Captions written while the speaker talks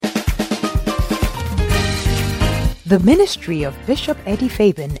The ministry of Bishop Eddie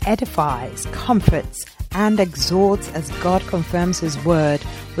Fabin edifies, comforts, and exhorts as God confirms His word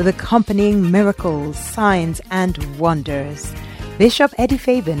with accompanying miracles, signs, and wonders. Bishop Eddie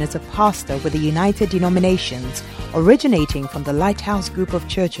Fabin is a pastor with the United Denominations, originating from the Lighthouse Group of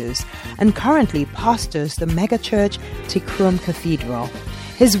Churches, and currently pastors the megachurch Tikrum Cathedral.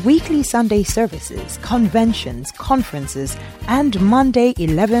 His weekly Sunday services, conventions, conferences, and Monday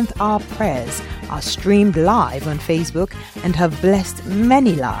 11th hour prayers are streamed live on Facebook and have blessed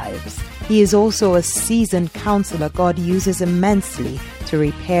many lives. He is also a seasoned counselor God uses immensely to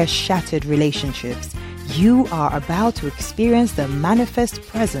repair shattered relationships. You are about to experience the manifest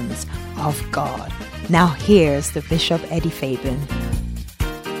presence of God. Now here's the Bishop Eddie Fabin.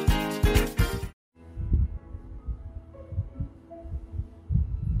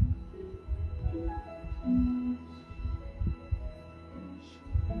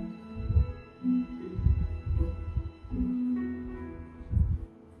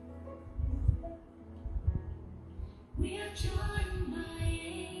 We are joined by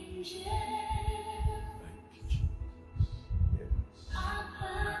angels. Our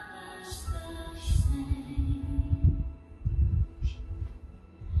purpose the same,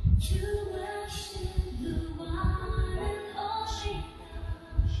 to worship the one and only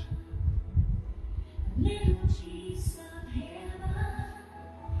God. A little piece of heaven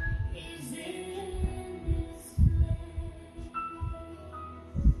is in this place,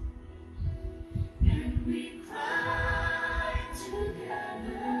 and we cry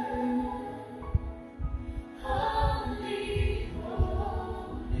together, holy,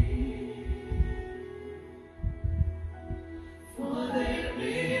 holy, for there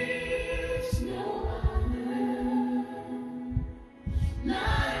is no other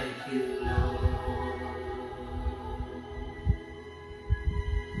like you, Lord.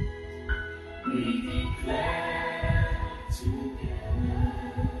 We declare together,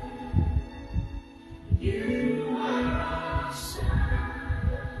 you are awesome,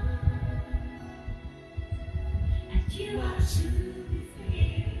 and you are to be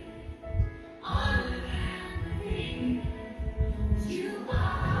feared, honored and revered. You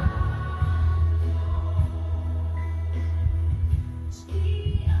are Lord.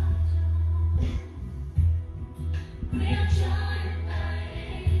 We are joined by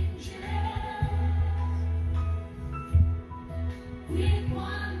angels. With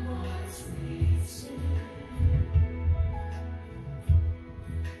one voice we sing,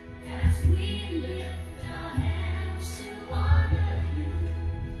 as we lift our hands to honor you.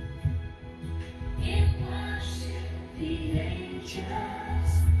 In worship the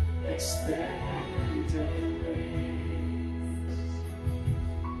angels extend their wings,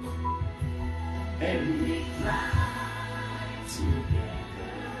 and we cry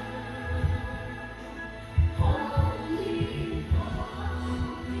together, holy,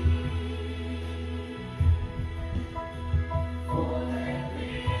 holy, for there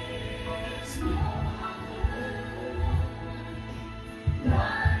is no other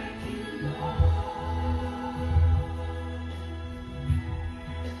like you, Lord.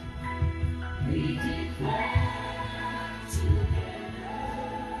 We declare together,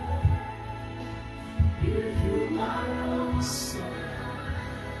 you are awesome.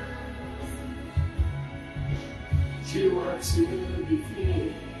 You are to be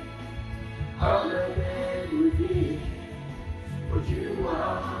feared, honored and revered, for you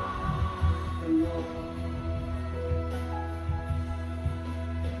are the Lord.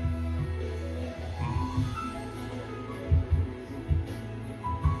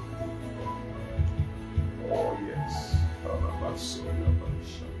 Oh yes.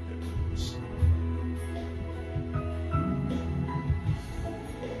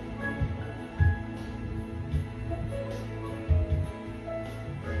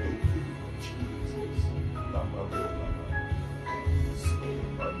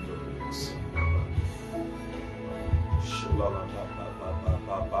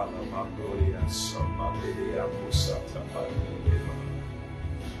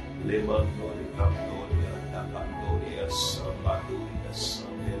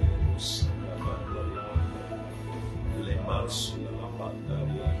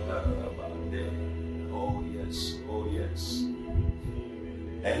 Oh yes, oh yes.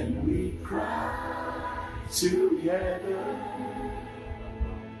 And we cry together,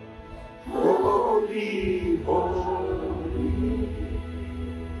 holy, holy,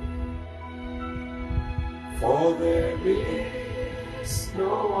 for there is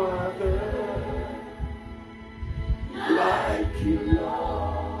no other like you,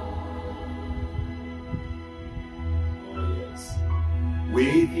 Lord. Oh yes, we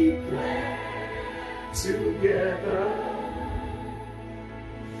declare together.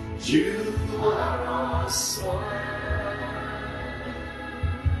 You are awesome.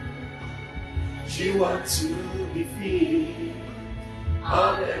 You are to be feared,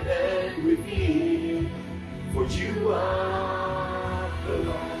 honored and revered, for you are the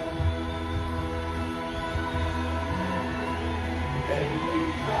Lord. And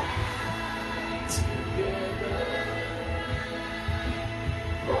we cry together,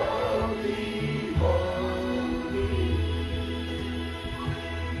 holy, holy,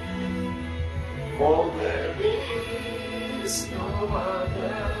 for there is no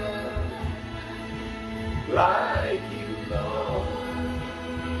other like you, Lord.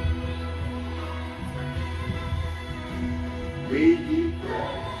 We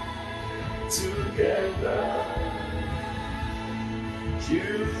declare together,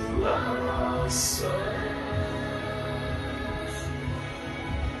 you are awesome.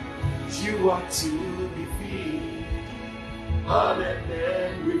 You are to be feared, honored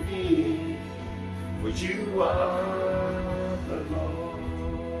and revered, for you are the Lord.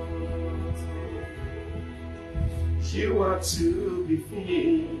 You are to be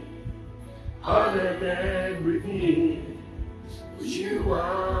feared, honored and revered, for you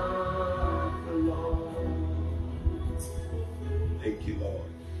are the Lord. Thank you, Lord.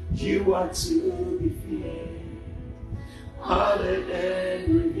 You are to be feared, honored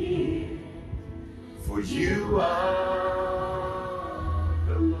and revered, for you are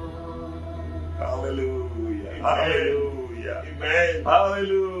the Lord. Hallelujah. Amen. Hallelujah. Amen.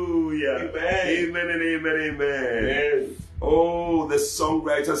 Hallelujah. Amen. Amen and amen. Amen. Amen. Oh, the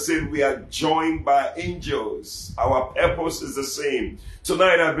songwriter said we are joined by angels. Our purpose is the same.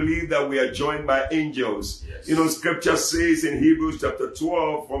 Tonight, I believe that we are joined by angels. Yes. You know, scripture says in Hebrews chapter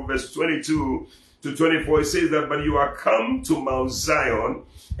 12 from verse 22 to 24, it says that, but you are come to Mount Zion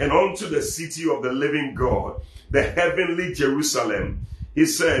and unto the city of the living God, the heavenly Jerusalem. He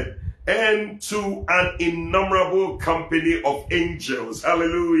said, and to an innumerable company of angels.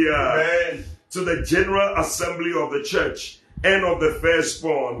 Hallelujah. Amen. To the general assembly of the church and of the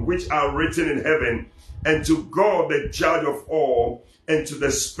firstborn, which are written in heaven, and to God the judge of all, and to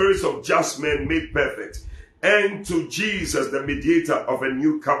the spirits of just men made perfect, and to Jesus the mediator of a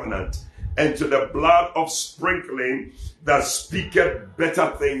new covenant, and to the blood of sprinkling that speaketh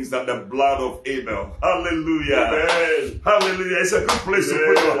better things than the blood of Abel. Hallelujah. Amen. Hallelujah. It's a good place to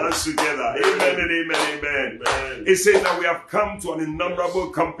put your hands together. Amen and amen, amen. Amen. It says that we have come to an innumerable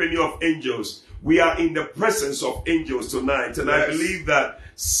company of angels. We are in the presence of angels tonight. And I believe that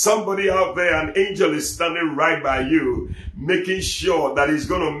somebody out there, an angel is standing right by you, making sure that he's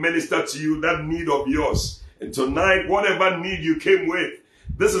going to minister to you that need of yours. And tonight, whatever need you came with,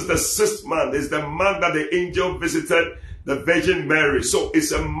 this is the 6th month. It's the month that the angel visited the Virgin Mary. So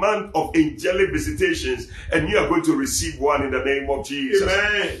it's a month of angelic visitations, and you are going to receive one in the name of Jesus.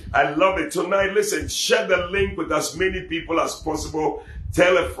 Amen. I love it. Tonight, listen, share the link with as many people as possible.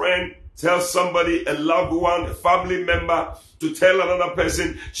 Tell a friend, tell somebody, a loved one, a family member, to tell another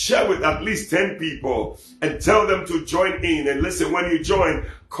person. Share with at least 10 people and tell them to join in. And listen, when you join,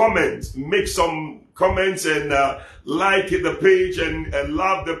 comment, make some comments and like the page and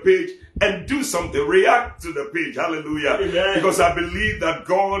love the page. And do something, react to the page. Hallelujah. Amen. Because I believe that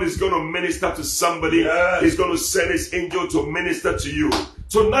God is going to minister to somebody. Yes. He's going to send his angel to minister to you.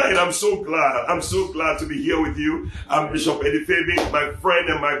 Tonight, I'm so glad. I'm so glad to be here with you. I'm Bishop Eddie Fabin. My friend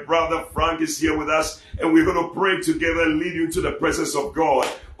and my brother Frank is here with us. And we're going to pray together and lead you into the presence of God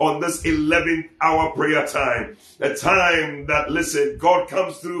on this 11th hour prayer time. The time that, listen, God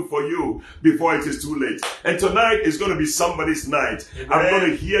comes through for you before it is too late. And tonight is going to be somebody's night. Amen. I'm going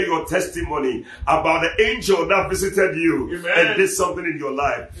to hear your testimony about the angel that visited you. Amen. And did something in your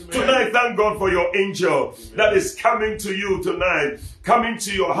life. Amen. Tonight, thank God for your angel. Amen. That is coming to you tonight. Coming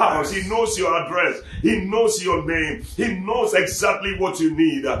to your house. He knows your address. He knows your name. He knows exactly what you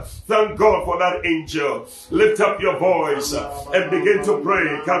need. Thank God for that angel. Lift up your voice and begin to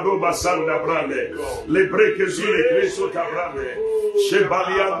pray. Kadoba Sanda Brande. Lebreke Zule Kresota Brande.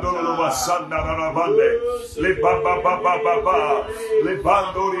 Shebaliando Nova Sanda Rabande. Le Baba Baba Baba. Le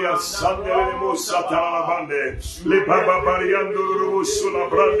Bandoria Sanda Musata Rabande. Le Baba Bariando Rusula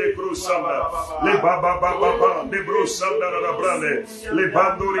Brande Cruzanda. Le Baba Baba De Brusanda Rabrande. Le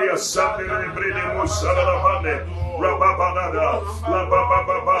Bandoria Sanda Brede Musala Rabande. Rababanada. La Baba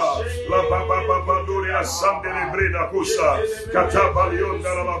Baba. La Baba Baba Doria Labandoria Sandere Breda Kusa, Catabalion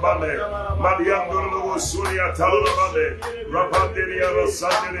Darabane, Mariando Suria Talabane, Rabanderia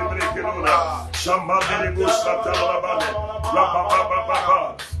Sandere Brekeluna, Shambandere Busta Talabane, La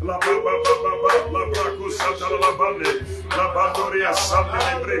Baba, La Bracusa Talabane, Labandoria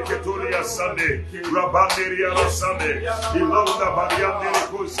Sandere Breketuria Sande, Rabanderia Sande, Ilonda Bariandere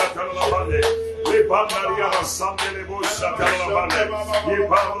Kusa Talabane. Le bandaria la sandele busha talabane. Ye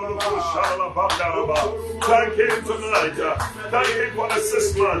bando busha la. Thank him tonight. Thank him for the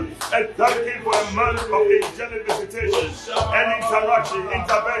 6th month. And thank him for a month of angelic visitations and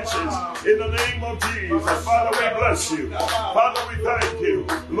interventions. In the name of Jesus. Father, we bless you. Father, we thank you.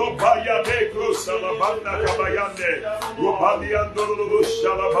 Lobaya de Crusa la banda cabayande. Lobaliando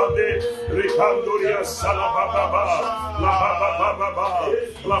busha la bande. Ricandoria salababa. La baba.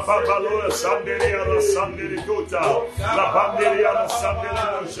 La baba Sunday. La Sunday Gota, La Banderia, La Sunday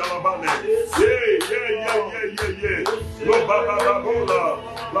Shalabane, yeah. Lo Baba Bola,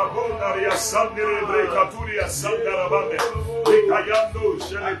 La Bonaria Sunday Brecaturia Sandarabane, Ricayando,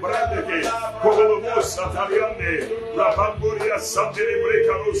 Celebrande, Colomos Ataliane, La Bamburia Sunday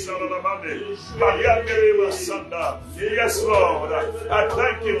Brecarosa Labane, Mariande Sanda. Yes, Lord, I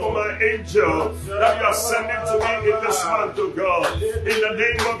thank you for my angel that you are sending to me in this month, to God. In the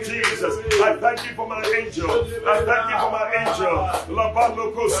name of Jesus, I thank you for my angel. I thank you for my angel. La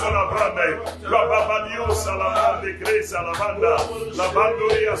bando cosa la brande. La babadio salamande cresa la banda. La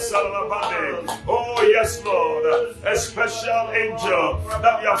bandoria salamande. Oh yes, Lord. A special angel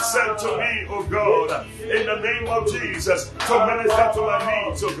that you have sent to me, oh God. In the name of Jesus. To minister to my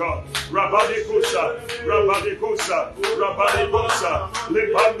needs, oh God. Rabadikosa. Le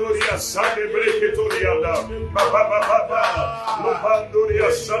bandoria sande breketorianda. Baba. Lo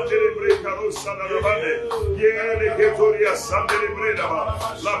bandoria sande brekarosa. Yele Ketoria Sandere Breda,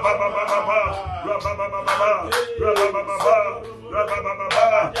 La Baba,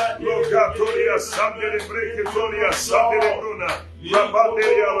 Locatoria Sandere Breketoria Sandere Bruna,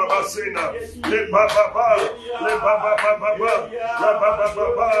 Rabanderia La Basena, Le Baba,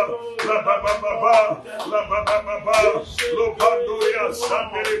 Lobandoria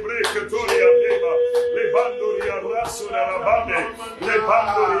Sandere Breketoria Deva, Le Bandoria Rasuna Rabane, Le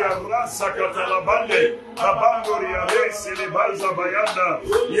Bandoria Rasa Catalabande, La Bandoria Rese Le Balza Bayanda.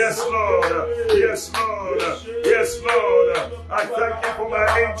 Yes, Lord. I thank you for my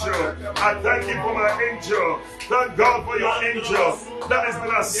angel. Thank God for your angel that has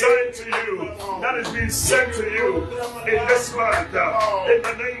been assigned to you, that has been sent to you in this month. In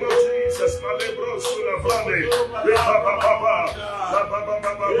the name of Jesus,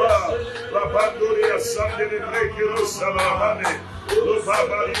 La Bandoria Sande Brekero Salamane. Lo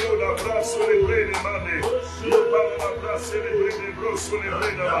baba io la brasso le brede mane. Lo baba la brasso le brede brosso le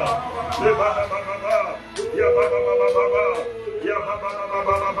brede ma. Le baba. Ya baba.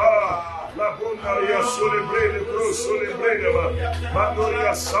 La bonaria sole brede brosso le brede ma.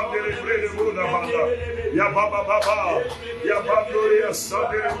 Mandoria sande le brede muna banda. Ya baba. Ya bandoria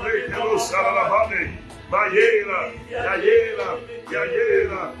sande le brede lo salalabane. Mayela,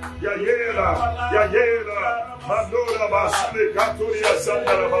 Mandora Basule Katuria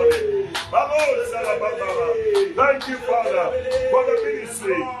Sandarabane. Thank you, Father, for the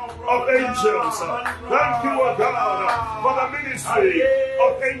ministry of angels. Thank you, O God, for the ministry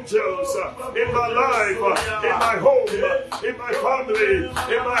of angels in my life, in my home, in my family,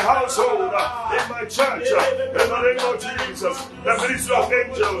 in my household, in my church. In the name of Jesus, the ministry of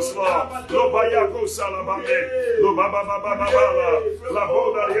angels, Lord. Lobayako Salamane, Lobaba, La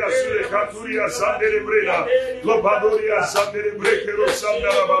Bodaria Sule Katuria Sandere Breda, Lobadoria Sandere Brekero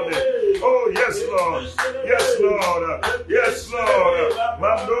Sandarabane. Oh, yes, Lord.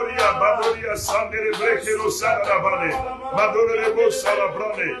 Mandoria, Badoria Sandere Brekero Sandarabane, Madore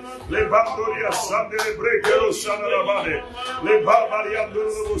Bosalabrane, Le Bandoria Sandere Brekero Sandarabane, Le Barbarian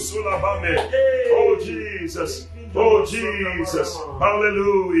Sulabane. Oh, Jesus.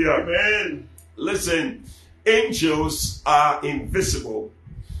 Hallelujah. Amen. Listen, angels are invisible,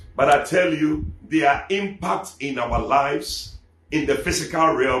 but I tell you, their impact in our lives, in the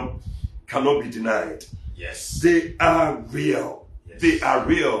physical realm, cannot be denied. Yes. They are real. Yes. They are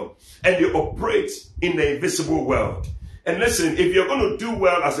real. And they operate in the invisible world. And listen, if you're going to do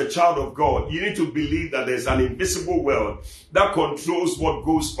well as a child of God, you need to believe that there's an invisible world that controls what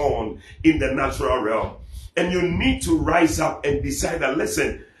goes on in the natural realm. And you need to rise up and decide that,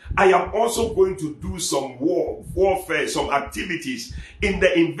 listen, I am also going to do some warfare, some activities in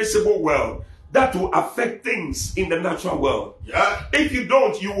the invisible world that will affect things in the natural world. Yeah. If you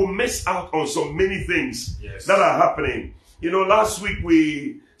don't, you will miss out on so many things that are happening. You know, last week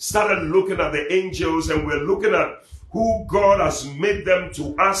we started looking at the angels, and we're looking at who God has made them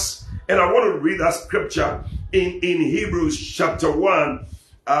to us. And I want to read that scripture in Hebrews chapter 1.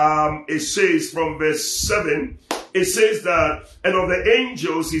 It says from verse 7, it says that, and of the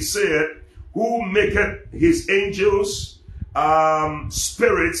angels he said, who maketh his angels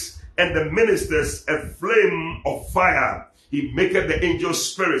spirits, and the ministers a flame of fire. He maketh the angels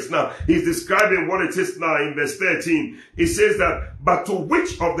spirits. Now, he's describing what it is now in verse 13. He says that, but to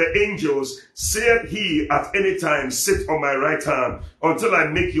which of the angels saith he at any time, sit on my right hand, until I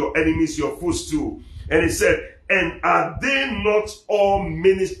make your enemies your footstool? And he said, and are they not all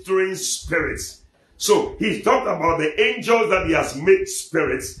ministering spirits? So he talked about the angels that he has made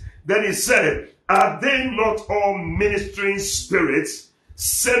spirits. Then he said, are they not all ministering spirits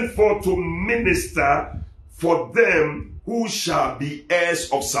sent forth to minister for them who shall be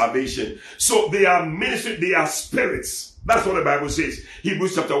heirs of salvation? So they are ministry, they are spirits. That's what the Bible says.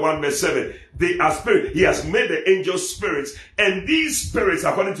 Hebrews chapter 1 verse 7. They are spirits. He has made the angels spirits. And these spirits,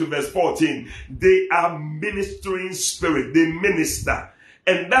 according to verse 14, they are ministering spirits. They minister.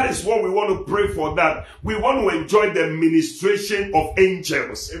 And that is what we want to pray for, that we want to enjoy the ministration of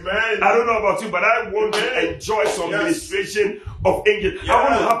angels. Amen. I don't know about you, but I want to enjoy some ministration of angels. Yeah. I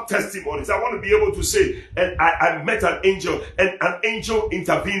want to have testimonies. I want to be able to say, and I met an angel, and an angel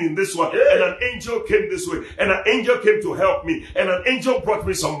intervened in this one, and an angel came this way, and an angel came to help me, and an angel brought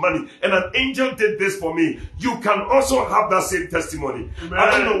me some money, and an angel did this for me. You can also have that same testimony. Amen.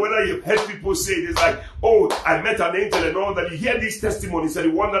 I don't know whether you've heard people say this, like, oh, I met an angel and all that. You hear these testimonies and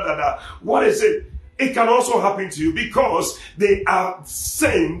you wonder that, what is it? It can also happen to you, because they are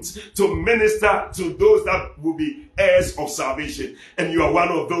sent to minister to those that will be heirs of salvation. And you are one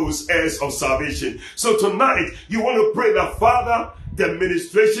of those heirs of salvation. So tonight, you want to pray that, Father, the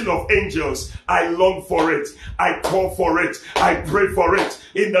ministration of angels, I long for it. I call for it. I pray for it.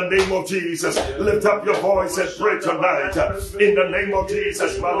 In the name of Jesus, lift up your voice and pray tonight. In the name of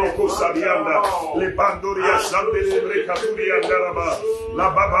Jesus, Maleko Sabianda, Lebandoria Sande Brekaturia Daraba,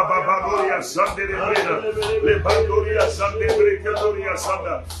 La Baba Babadoria Sande Brena, Lebandoria Sande Brekaturia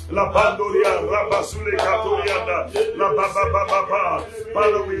Sanda, La Bandoria Rabasule Katurianda, La Baba Baba.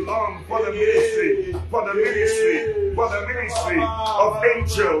 Father, we long for the ministry, for the ministry, for the ministry of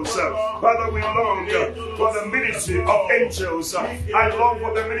angels. Father, we long for the ministry of angels. I long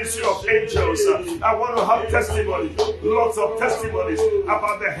for the ministry of angels. I want to have testimonies, lots of testimonies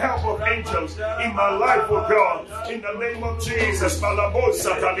about the help of angels in my life, oh God. In the name of Jesus,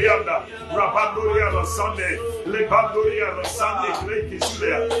 Malabosa Talianda, Rabandoria Rasande, Lebandoria Rasande,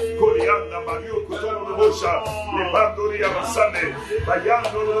 Grekisulea, Corianda, Mario Kutoro Bosha, Lebandoria Rasande,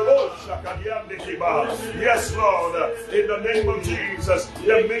 Bayando Bosha, Kadiande Kiba. Yes, Lord, in the name of Jesus,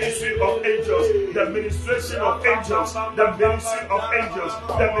 the ministry of angels, the ministration of angels, the ministry of angels,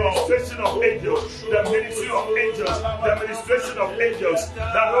 the ministration of angels, the ministry of angels, the ministration of angels,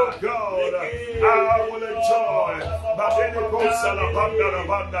 that, oh God, I will enjoy. Badene Kosa la Banda la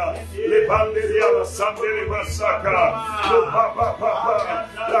Banda, Le Banderia la Sandere Basaka, La Papa Papa,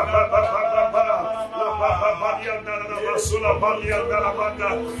 La Papa Papa, La Papa Badianda la Basula Badianda la Banda,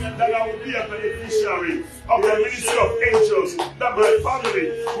 that I will be a beneficiary of the ministry of angels, that my family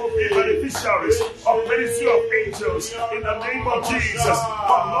will be beneficiaries of the ministry of angels in the name of Jesus.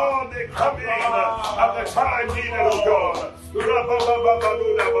 But Lord, they come in at the time needed, oh God. La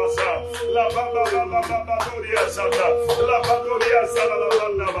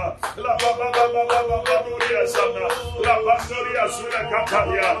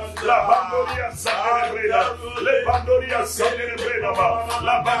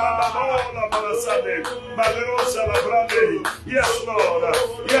yes, Lord.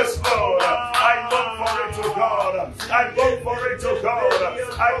 Yes, Lord. I long for it, oh God. I long for it, oh God.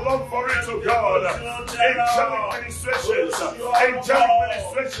 I long for it, oh God. Angelic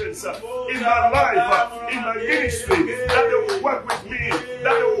ministrations in my life, in my ministry, that they will work with me,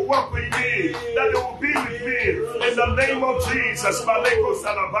 that they will work with me, that they will be with me. In the name of Jesus,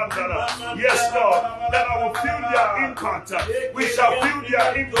 yes, Lord, that I will feel their impact. We shall feel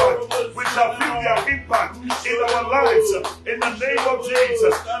their impact. We shall feel their impact in our lives. In the name of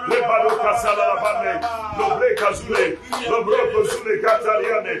Jesus.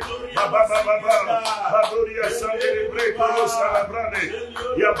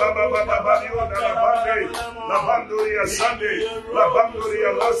 Ya baba baba badio na la bande, la bandoria sande, la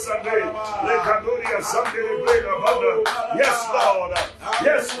bandoria la sande, le candoria sande le brega banda. Yes, Lord.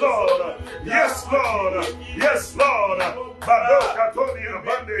 Yes, Lord. Yes, Lord. Yes, Lord. Bado katonia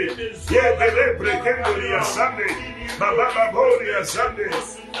bande Sunday. Sunday.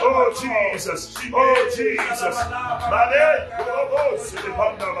 Oh Jesus. Oh Jesus.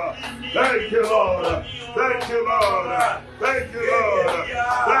 Thank you, Lord. Thank you, Lord. Thank you, Lord.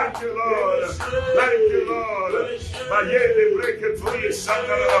 Thank you, Lord. Thank you, Lord. Mayele break it for you,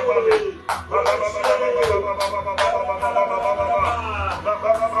 Sangara.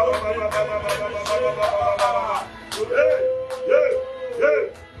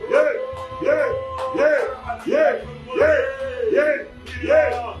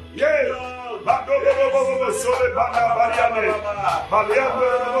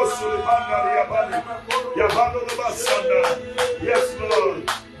 Yes, Lord.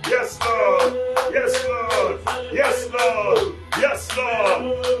 Yes, Lord. Yes, Lord. Yes, Lord. Yes,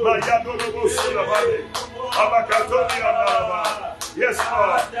 Lord. Yes,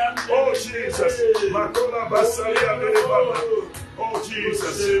 Lord. Oh, Jesus. Oh,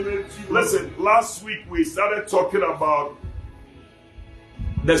 Jesus. Listen, last week we started talking about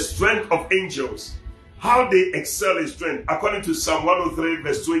the strength of angels, how they excel in strength, according to Psalm 103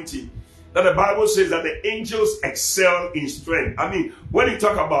 verse 20. That the Bible says that the angels excel in strength. I mean, when you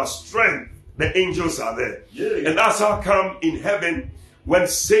talk about strength, the angels are there. Yeah. And that's how come in heaven, when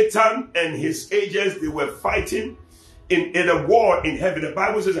Satan and his agents, they were fighting in a war in heaven, the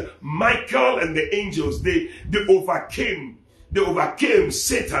Bible says that Michael and the angels, they overcame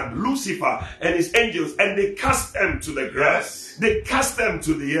Satan, Lucifer, and his angels, and they cast them to the ground. Yes. They cast them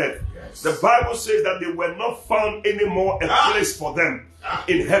to the earth. Yes. The Bible says that they were not found anymore a place for them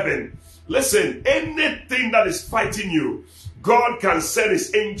in heaven. Listen, anything that is fighting you, God can send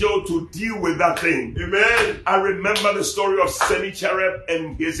his angel to deal with that thing. Amen. I remember the story of Sennacherib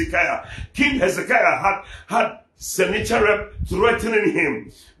and Hezekiah. King Hezekiah had Sennacherib threatening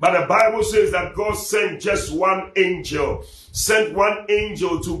him. But the Bible says that God sent just one angel. Sent one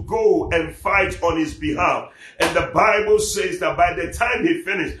angel to go and fight on his behalf. And the Bible says that by the time he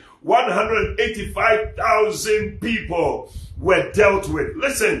finished, 185,000 people were dealt with.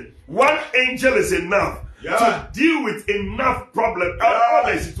 Listen, one angel is enough to deal with enough problems and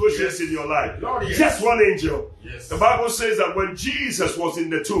other situations in your life. Lord, just one angel. Yes. The Bible says that when Jesus was in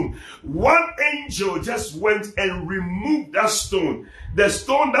the tomb, one angel just went and removed that stone. The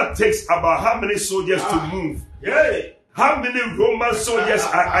stone that takes about how many soldiers to move? How many Roman soldiers?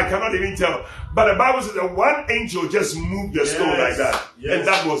 I cannot even tell. But the Bible says that one angel just moved the stone like that. And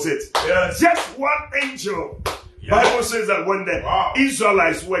that was it. Just one angel. The Bible says that when the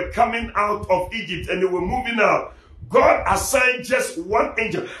Israelites were coming out of Egypt and they were moving out, God assigned just one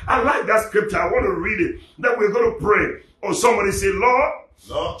angel. I like that scripture. I want to read it. Then we're going to pray. Or somebody say, Lord,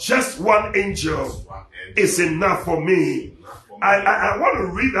 just one angel is enough for me. I want to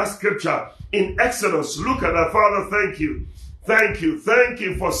read that scripture in Exodus. Look at that. Father, thank you. Thank you. Thank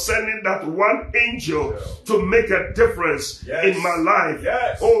you for sending that one angel to make a difference in my life.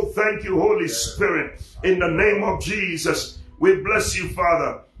 Oh, thank you, Holy Spirit. In the name of Jesus, we bless you,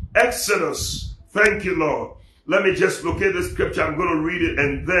 Father. Exodus. Thank you, Lord. Let me just look at the scripture. I'm going to read it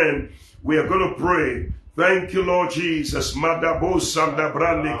and then we are going to pray. Thank you, Lord Jesus. Madabosa da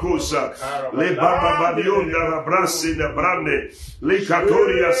brande cosa. Le baba badionda la brassi da brande. Le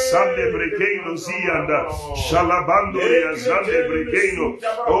catoria sande brequeno zianda. Shalabandoria sande brequeno.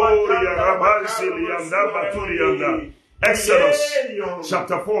 Oria rabansi lianda baturianda. Exodus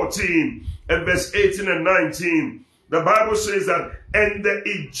chapter 14 and verse 18 and 19. The Bible says that, and the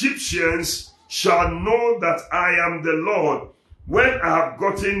Egyptians shall know that I am the Lord, when I have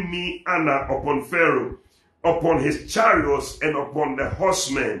gotten me honor upon Pharaoh, upon his chariots, and upon the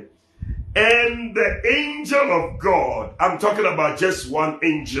horsemen. And the angel of God, I'm talking about just one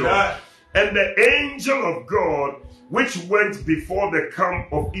angel, and the angel of God, which went before the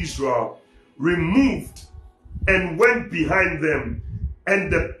camp of Israel, removed and went behind them,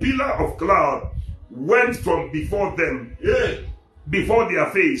 and the pillar of cloud went from before them, before their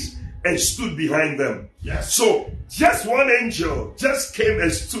face, and stood behind them. So just one angel just came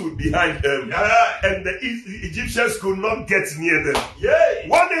and stood behind them, and the Egyptians could not get near them.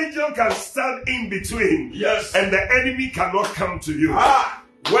 One angel can stand in between, and the enemy cannot come to you.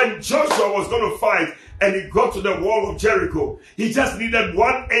 When Joshua was going to fight and he got to the wall of Jericho, he just needed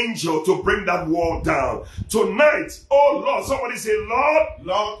one angel to bring that wall down. Tonight, oh Lord, somebody say, Lord,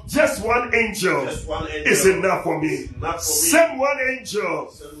 just one angel is enough for me. Send one angel.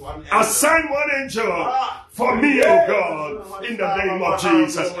 Assign one angel for me, oh God, in the name of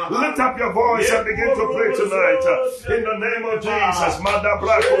Jesus. Lift up your voice and begin to pray tonight. In the name of Jesus.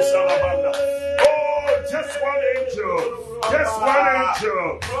 Oh, just one angel. Just one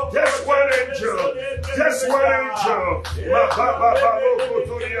angel. Just one angel. Just one angel.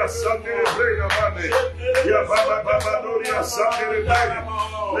 Bandoria Sandere Brega Mane. Ya Baba Babadoria Sandere Brega.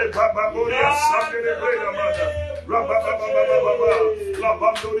 Le Babadoria Sandere Brega Mane. Rababababababa. La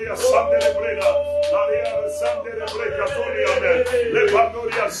Bandoria Sandere Brega. La Ria Sandere Brega Toriane. Le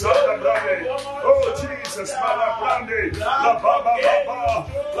Bandoria Sandere Brega. Oh Jesus, Mala Brande. La Baba Baba.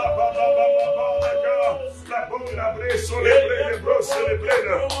 La Baba Baba. La Bona Breso le Brega Brosse le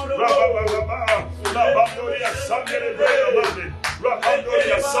Brega. Rababababa. La Bandoria Sandere Brega Mane.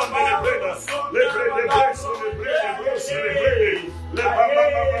 Rapandoria Sandere Brega. Le Brega Breso le Brega Brosse le Brega. Le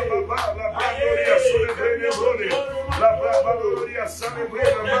Baba la Bandoria Sole Brega Brone. La Bandoria Sandere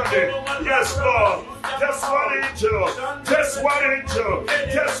Brega Mane. Yes, Lord. Just one angel. Just one angel.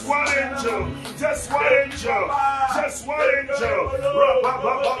 Just one angel. Just one angel. Just one angel.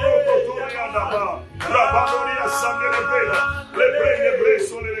 Rapandoria Sandere Brega. Le Brega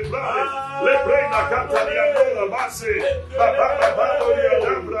Breso le Brega. Le Brega Cantaria Nola Base. La Bandoria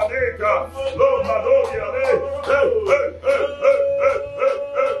Dambraneca. Lo Madoria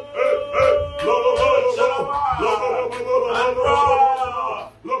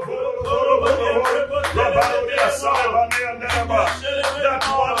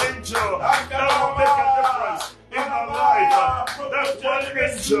That one angel that will make a difference in our life. That one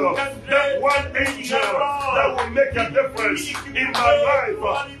angel that will make a difference in my life.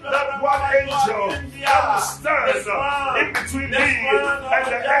 That one angel that will stand in between me and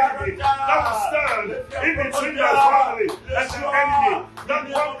the enemy. That will stand in between my family and the enemy. That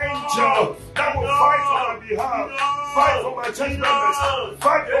one angel that will fight on my behalf, fight for my church members,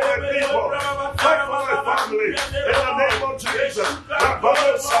 fight for my people, fight for my family. In the name of Jesus,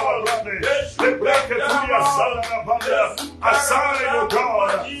 assign, oh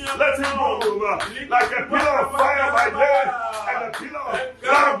God, let him move like a pillar of fire by day and a pillar of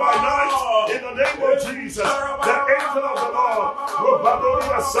cloud by night. In the name of Jesus, the angel of the Lord,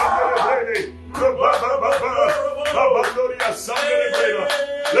 Babadoria Sandere Babadoria Sandere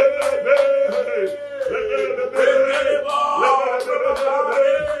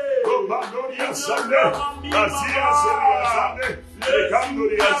Babadoria Sandere Azia Sandere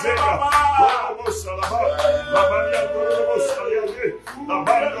Candoria Zega,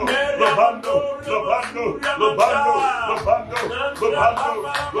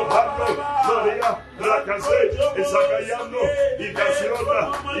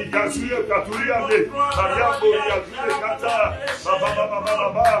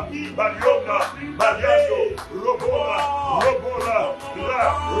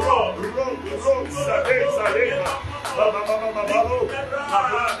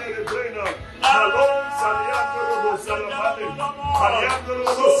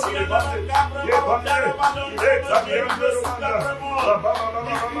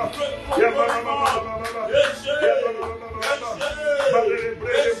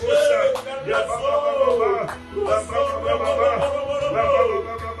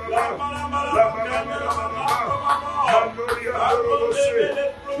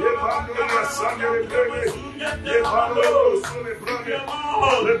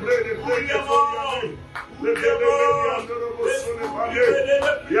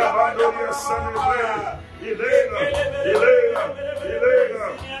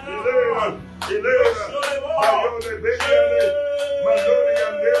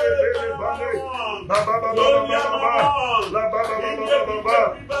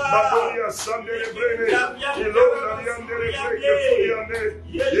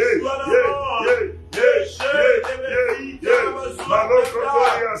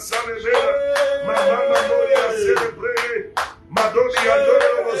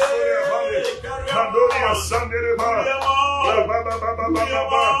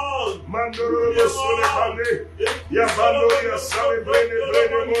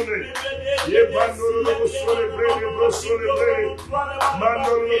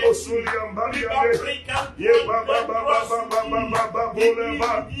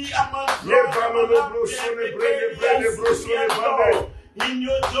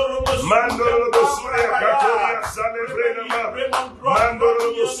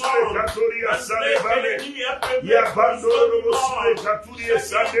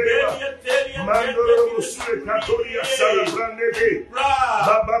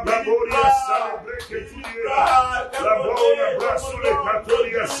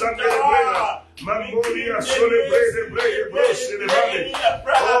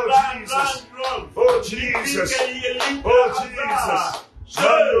 Oh Jesus.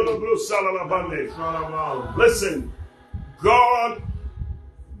 Listen,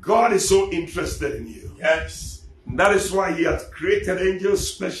 God is so interested in you. Yes. And that is why He has created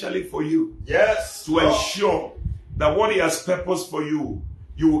angels specially for you. Yes. To ensure that what He has purposed for you,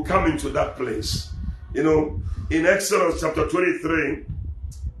 you will come into that place. You know, in Exodus chapter 23,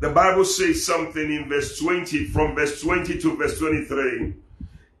 the Bible says something in verse 20, from verse 20 to verse 23.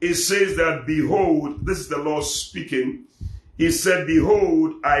 It says that, behold, this is the Lord speaking. He said,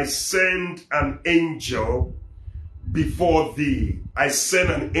 behold, I send an angel before thee. I send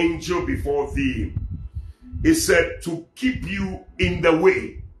an angel before thee. He said, to keep you in the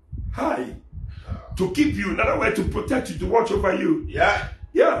way. Hi. To keep you, in other words, to protect you, to watch over you. Yeah.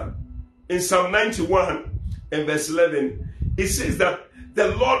 Yeah. In Psalm 91 and verse 11, it says that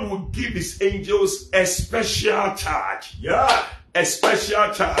the Lord will give his angels a special charge. Yeah. A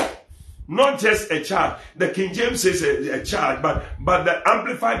special charge. Not just a charge. The King James says a charge, but the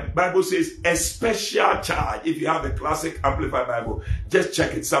Amplified Bible says a special charge. If you have the classic Amplified Bible, just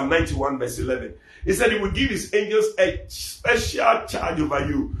check it. Psalm 91 verse 11. He said he will give his angels a special charge over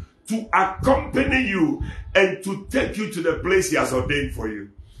you to accompany you and to take you to the place he has ordained for you.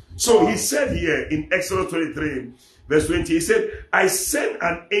 So he said here in Exodus 23 verse 20, he said, I send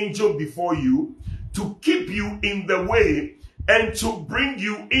an angel before you to keep you in the way and to bring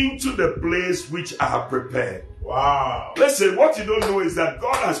you into the place which I have prepared. Wow. Listen, what you don't know is that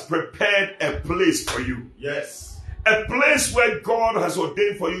God has prepared a place for you. Yes. A place where God has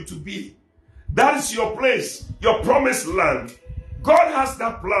ordained for you to be. That is your place, your promised land. God has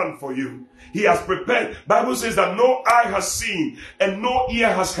that plan for you. He has prepared. Bible says that no eye has seen and no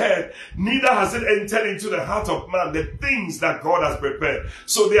ear has heard, neither has it entered into the heart of man the things that God has prepared.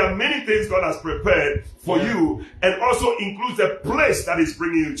 So there are many things God has prepared for you, and also includes the place that he's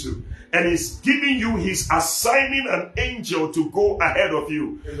bringing you to. And he's giving you, he's assigning an angel to go ahead of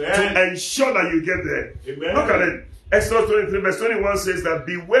you. Amen. To ensure that you get there. Amen. Look at it. Exodus 23 verse 21 says that,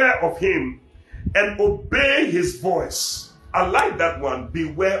 beware of him and obey his voice. I like that one.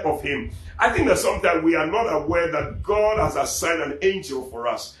 Beware of him. I think that sometimes we are not aware that God has assigned an angel for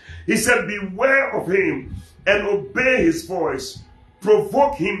us. He said, beware of him and obey his voice.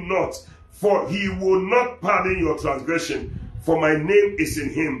 Provoke him not, for he will not pardon your transgression, for my name is in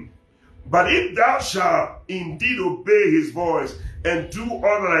him. But if thou shalt indeed obey his voice and do all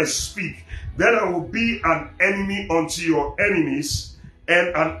that I speak, then I will be an enemy unto your enemies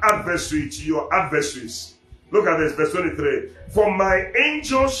and an adversary to your adversaries. Look at this, verse 23. For my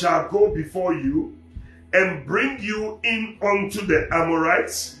angel shall go before you and bring you in unto the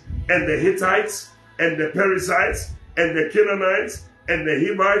Amorites and the Hittites and the Perizzites and the Canaanites and the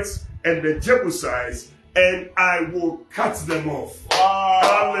Hivites and the Jebusites, and I will cut them off.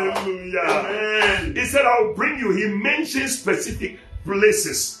 Wow. Hallelujah. Amen. He said, I will bring you. He mentions specific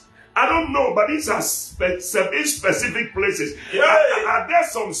places. I don't know, but these are specific places. Are there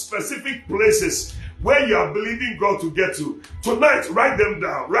some specific places where you are believing God to get to? Tonight, write them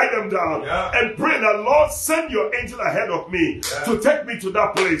down. Write them down. Yeah. And pray that, Lord, send your angel ahead of me to take me to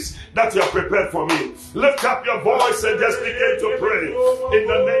that place that you have prepared for me. Lift up your voice and just begin to pray. In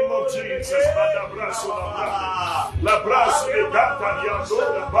the name of Jesus.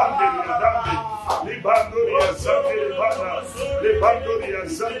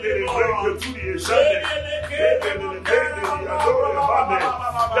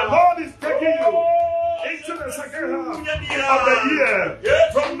 The Lord is taking you into the second half of the year.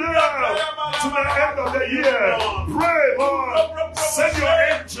 From now to the end of the year, pray, Lord, send your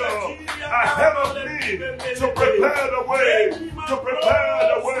angel ahead of me to prepare the way, to prepare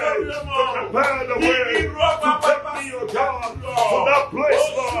the way, to prepare the way, to take me, O God, to that place,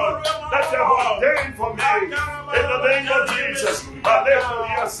 Lord, that you have ordained for me. In the name of Jesus.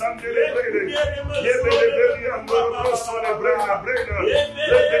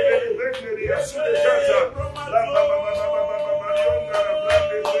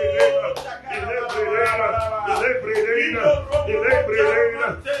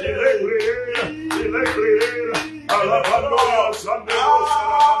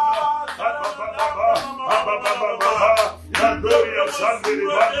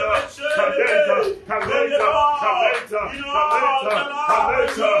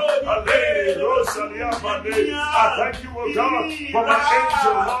 I thank you, O God, for my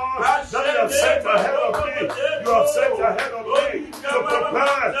angel, Lord, that you have sent ahead of me. You have sent ahead of me to prepare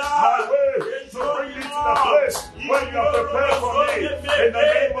my way, to bring me to the place where you have prepared for me. In the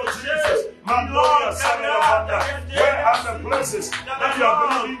name of Jesus, my Lord, where are the places that you are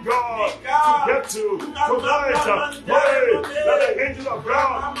believing God to get to tonight? Pray that the angel of God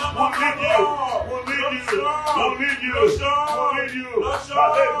will lead you, will lead you, will lead you, will lead you.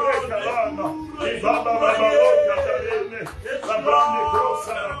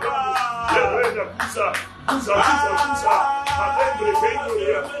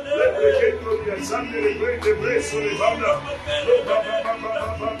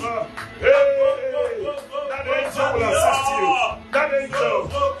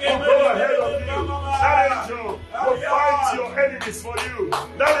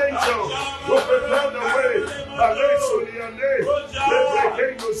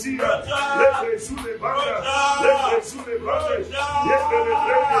 Nosia, Lebre Sulebana, Lebre Sulebana, Yendele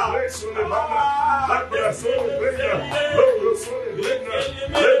Brene, Sulebana, Labra Solebrena, Logro Solebrena,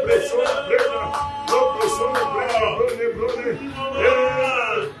 Lebre Solebrena, Logro Solebrena, Brone.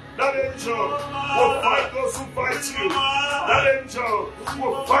 That angel will fight those who fight you. That angel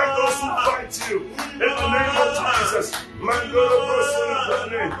will fight those who fight you. In the name of Jesus. Mandoro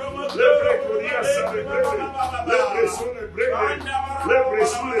Brosole, Lebre Coria Sabebrene, Lebre Solebrene, Lebre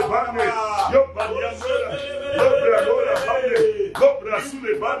Sulebane, Yopaniamora, Lebre Agora Bane, Lobra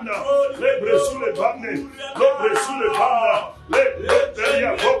Sulebana, Lebre Sulebane, Lebre Sulebana, Lebre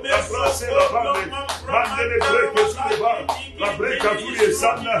Bobra Brasela Bane, Mandele Breke Sulebana, La Breca Furie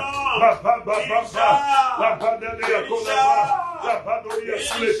Sana, La Padania Colaba, La Padoria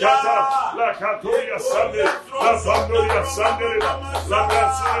Sulecata, La Catoria Sande, La Pandoria Sande, La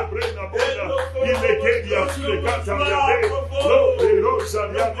Brazola Brena Bona, Ilekedia Sulecata Yade, Lo Rosa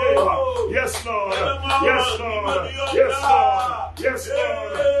Yadeva. Yes, Lord. Yes, Lord. Yes, Lord. Yes,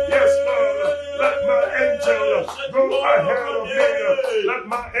 Lord. Yes, Lord. Let my angel go ahead of me. Let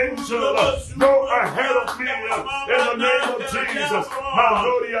my angel go ahead of me. In the name of Jesus.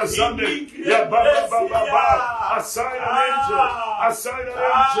 Maloria Sunday. Yeah, ba ba ba ba. Assign an angel. Assign an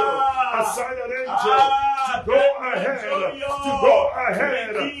angel. Assign an angel to go ahead. To go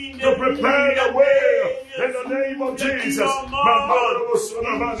ahead. To prepare the way. In the name of Jesus. Mamaro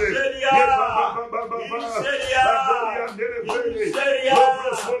Sunamade. Yeah, ba ba ba ba ba.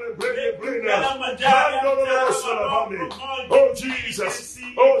 Oh Jesus,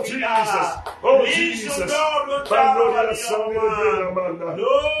 oh Jesus, oh Jesus.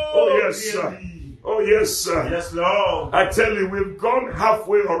 Oh yes, sir. Oh yes, sir. Yes, Lord. I tell you, we've gone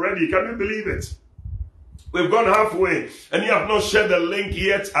halfway already. Can you believe it? We've gone halfway and you have not shared the link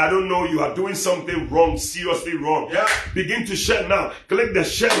yet. I don't know. You are doing something wrong, seriously wrong. Yeah. Begin to share now. Click the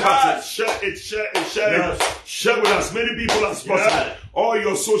share button. Share it, share it, share it. Share with as many people as possible. Yeah. All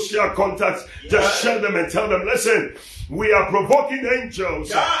your social contacts, just share them and tell them, listen, we are provoking angels.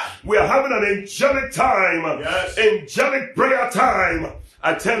 Yeah. We are having an angelic time. Yes. Angelic prayer time.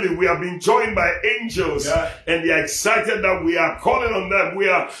 I tell you, we have been joined by angels, and they are excited that we are calling on them. We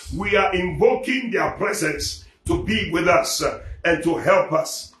are invoking their presence to be with us and to help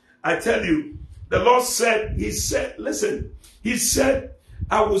us. I tell you, the Lord said, He said,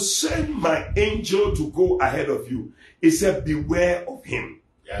 I will send my angel to go ahead of you. He said, beware of him.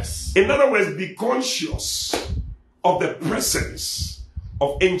 Yes. In other words, be conscious of the presence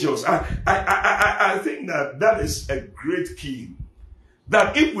of angels. I think that is a great key.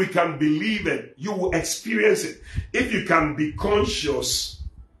 That if we can believe it, you will experience it. If you can be conscious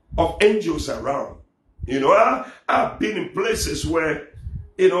of angels around. You know, I've been in places where,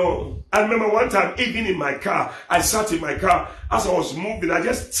 you know, I remember one time, even in my car, I sat in my car, as I was moving, I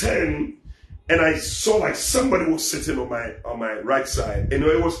just turned and I saw like somebody was sitting on my right side. You know,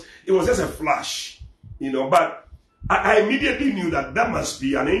 it was just a flash, you know, but I immediately knew that must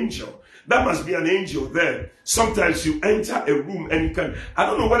be an angel. That must be an angel there. Sometimes you enter a room and you can, I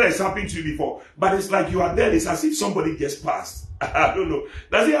don't know whether it's happened to you before, but it's like you are there. It's as if somebody just passed. I don't know.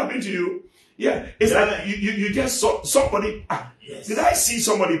 Does it happen to you? Yeah. It's like you just saw somebody. Yes. Did I see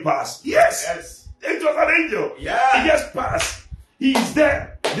somebody pass? Yes. Yes. It was an angel. Yeah. He just passed. He is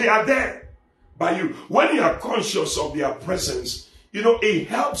there. They are there by you. When you are conscious of their presence, you know, it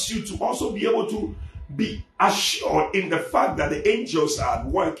helps you to also be able to be assured in the fact that the angels are at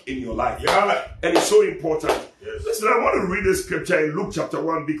work in your life. Yeah. And it's so important. Yes. Listen, I want to read this scripture in Luke chapter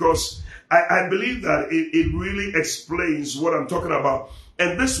 1 because I believe that it really explains what I'm talking about.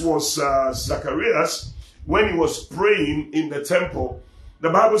 And this was Zacharias when he was praying in the temple. The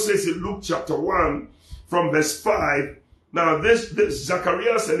Bible says in Luke chapter 1 from verse 5. Now this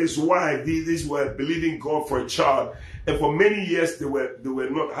Zacharias and his wife, these were believing God for a child. And for many years they were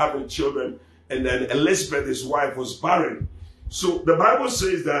not having children. And then Elizabeth, his wife, was barren. So the Bible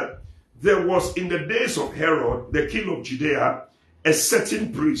says that there was in the days of Herod, the king of Judea, a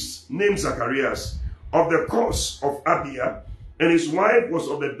certain priest named Zacharias of the course of Abia, and his wife was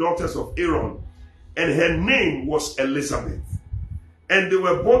of the daughters of Aaron, and her name was Elizabeth. And they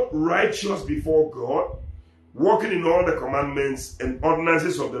were both righteous before God, walking in all the commandments and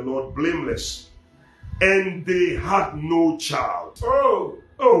ordinances of the Lord blameless. And they had no child.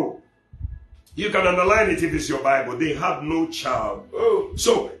 Oh. You can underline it if it's your Bible. They had no child. Oh.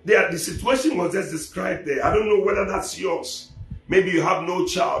 So the situation was just described there. I don't know whether that's yours. Maybe you have no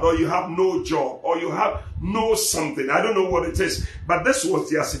child, or you have no job, or you have no something. I don't know what it is. But this was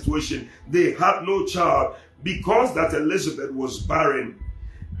their situation. They had no child because that Elizabeth was barren.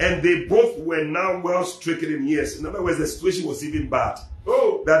 And they both were now well stricken in years. In other words, the situation was even bad.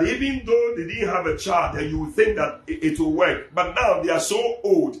 Oh. know that even though they didn't have a child, then you would think that it will work. But now they are so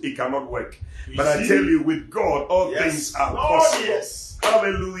old, it cannot work. But I tell you, with God, all things are possible. Yes.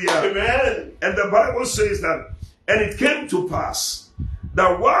 Hallelujah. Amen. And the Bible says that, and it came to pass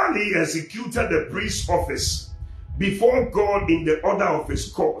that while he executed the priest's office before God in the order of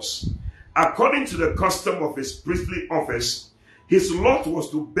his course, according to the custom of his priestly office, his lot was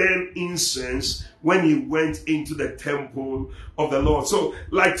to burn incense when he went into the temple of the Lord. So,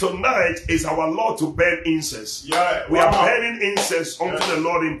 like tonight is our lot to burn incense. Yeah, we are burning incense unto the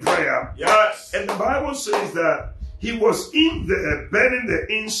Lord in prayer. Yes. And the Bible says that he was in there burning the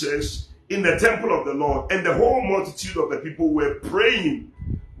incense in the temple of the Lord, and the whole multitude of the people were praying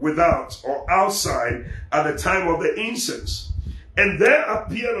without or outside at the time of the incense. And there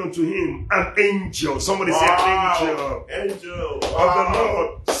appeared unto him an angel. Somebody say angel. Angel. Of the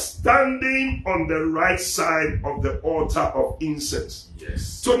Lord, standing on the right side of the altar of incense.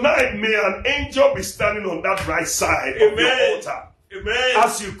 Yes. Tonight, may an angel be standing on that right side of the altar. Amen.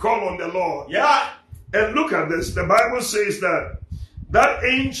 As you call on the Lord. Yeah. And look at this. The Bible says that that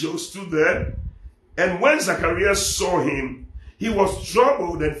angel stood there, and when Zacharias saw him, he was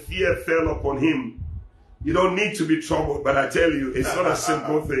troubled, and fear fell upon him. You don't need to be troubled, but I tell you, it's not a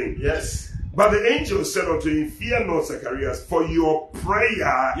simple thing. Yes. But the angel said unto him, fear not, Zacharias, for your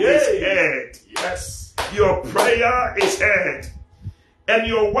prayer is heard. Yes. Your prayer is heard. And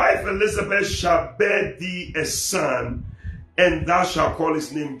your wife Elizabeth shall bear thee a son, and thou shalt call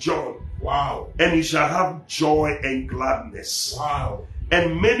his name John. Wow. And he shall have joy and gladness. Wow.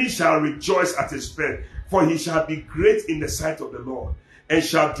 And many shall rejoice at his birth, for he shall be great in the sight of the Lord, and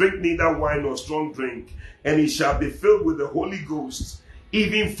shall drink neither wine nor strong drink, and he shall be filled with the Holy Ghost,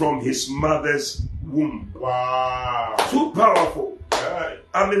 even from his mother's womb. Wow. Too powerful. Right.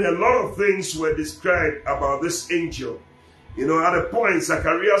 I mean, a lot of things were described about this angel. You know, at a point,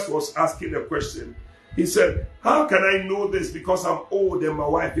 Zacharias was asking a question. He said, how can I know this? Because I'm old and my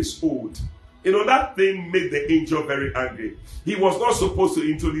wife is old. You know, that thing made the angel very angry. He was not supposed to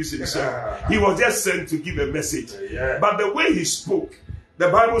introduce himself. He was just sent to give a message. Yeah. But the way he spoke, the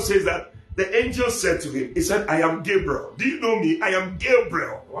Bible says that the angel said to him, he said, I am Gabriel. Do you know me? I am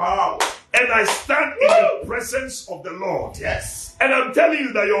Gabriel. Wow. And I stand in the presence of the Lord. Yes. And I'm telling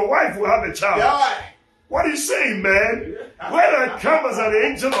you that your wife will have a child. Yeah. What are you saying, man? When I come as an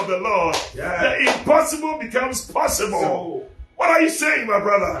angel of the Lord, the impossible becomes possible. What are you saying, my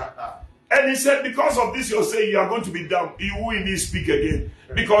brother? And he said, because of this, you're saying you are going to be dumb. You will even speak again.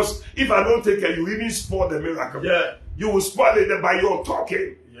 Because if I don't take care, you even spoil the miracle. Yeah. You will spoil it by your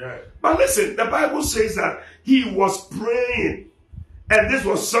talking. Yeah. But listen, the Bible says that he was praying. And this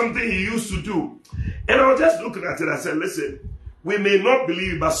was something he used to do. And I was just looking at it. I said, listen, we may not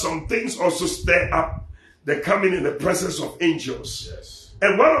believe, but some things also stir up the coming in the presence of angels. Yes.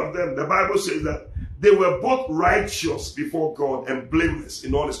 And one of them, the Bible says that they were both righteous before God and blameless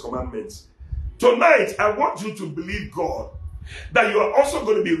in all his commandments. Tonight, I want you to believe God that you are also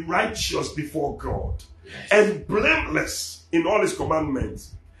going to be righteous before God and blameless in all his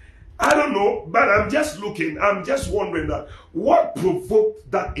commandments. I don't know, but I'm just wondering that what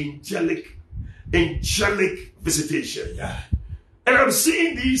provoked that angelic visitation. Yeah. And I'm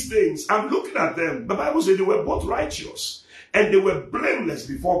seeing these things. I'm looking at them. The Bible says they were both righteous and they were blameless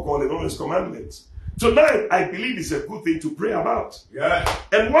before God and all his commandments. Tonight, I believe it's a good thing to pray about. Yeah.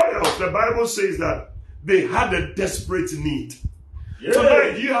 And what else? The Bible says that they had a desperate need. Yeah.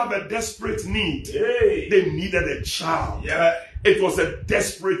 Tonight, you have a desperate need. Yeah. They needed a child. Yeah. It was a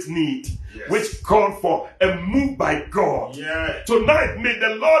desperate need, which called for a move by God. Yeah. Tonight, may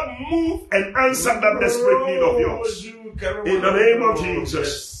the Lord move and answer that desperate need of yours. In the name of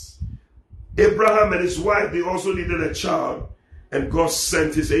Jesus. Abraham and his wife, they also needed a child. And God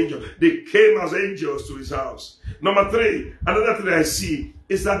sent his angel. They came as angels to his house. Number 3, another thing I see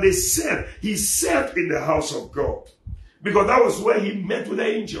is that he served in the house of God. Because that was where he met with the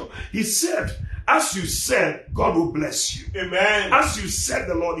angel. He said, as you said, God will bless you. Amen. As you said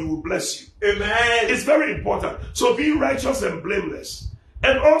the Lord, he will bless you. Amen. It's very important. So be righteous and blameless.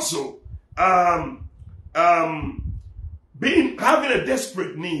 And also, having a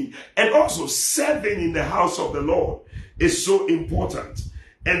desperate need and also serving in the house of the Lord is so important.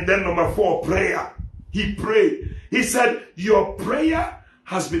 And then number 4, prayer. He prayed. He said, your prayer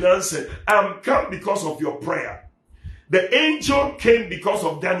has been answered. I am come because of your prayer. The angel came because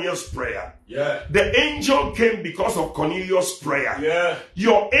of Daniel's prayer. Yeah. The angel came because of Cornelius' prayer. Yeah.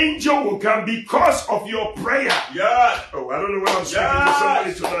 Your angel will come because of your prayer. Yeah. Oh, I don't know why I'm speaking to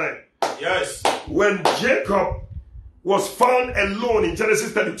somebody tonight. Yes. When Jacob was found alone in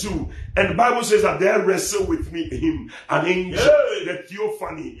Genesis 32. And the Bible says that there wrestled with him an angel, the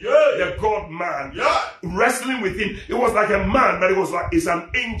theophany, the God man, wrestling with him. It was like a man, but it's an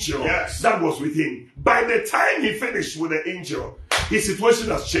angel that was with him. By the time he finished with the angel, his situation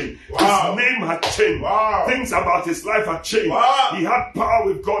has changed. Wow. His name had changed. Wow. Things about his life had changed. Wow. He had power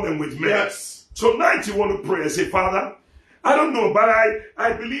with God and with men. Yes. Tonight you want to pray and say, Father, I don't know, but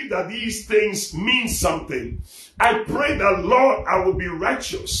I believe that these things mean something. I pray that, Lord, I will be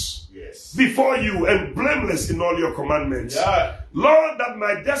righteous before you and blameless in all your commandments. Yeah. Lord, that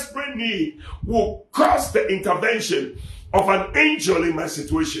my desperate need will cause the intervention of an angel in my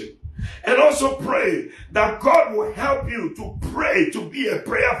situation. And also pray that God will help you to pray, to be a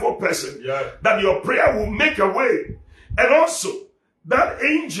prayerful person, that your prayer will make a way. And also, that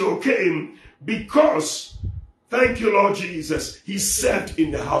angel came because, thank you, Lord Jesus, he served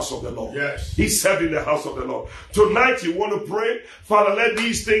in the house of the Lord. Yes. He served in the house of the Lord. Tonight you want to pray, Father, let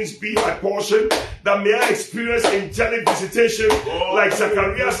these things be my portion, that may I experience angelic visitation like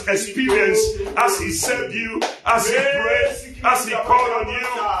Zacharias experienced as he served you, as he prayed, as he called on you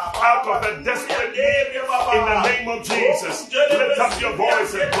out of a desperate need. In the name of Jesus, lift up your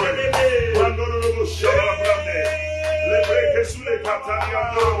voice and pray.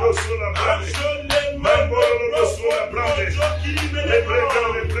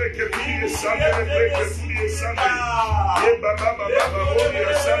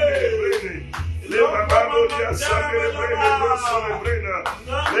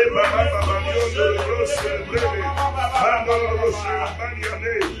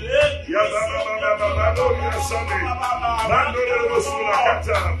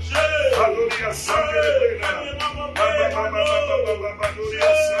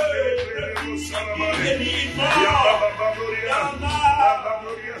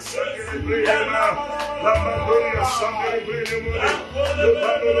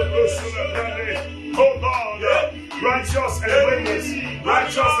 Oh Lord, righteous and blameless,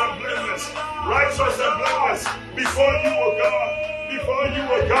 righteous and blameless, righteous and blameless before you, O God, before you, O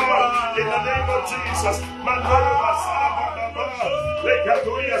God, in the name of Jesus.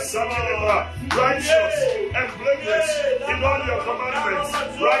 Righteous and blameless in all your commandments,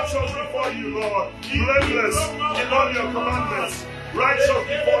 righteous before you, Lord, blameless in all your commandments, righteous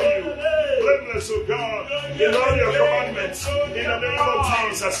before you, blameless, O God, in all your commandments, in the name of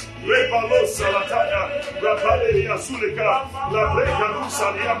Jesus. Rebalo Salatana, Rabaleria Sulika, La Breca Lusa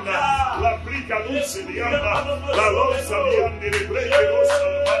Liamna, La Brica Lusa Liamna, La Losa Liamna, the Breca Lusa.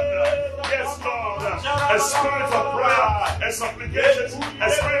 Yes, Lord, a spirit of prayer and supplications, a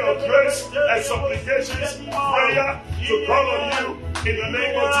spirit of grace and supplications, prayer to call on you in the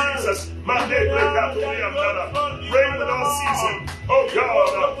name of Jesus. Pray without season. Oh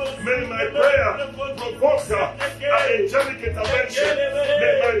God, may my prayer provoke an angelic intervention.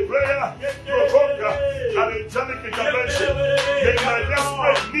 May my prayer provoke an angelic intervention. May my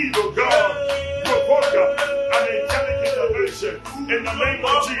desperate need, oh God, provoke an angelic intervention. In the name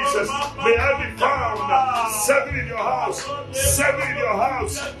of Jesus, may I be found serving in your house, serving in your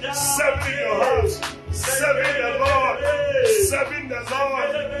house, serving in your house, serving the Lord, serving the Lord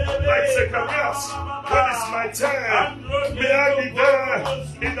like Zacharias. When it's my turn, may I be there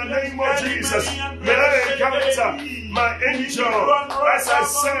in the name of Jesus. May I encounter my angel as I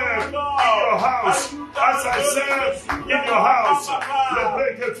serve in your house, as I serve in your house. Let's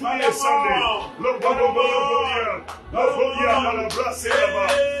break it to me Sunday. Look,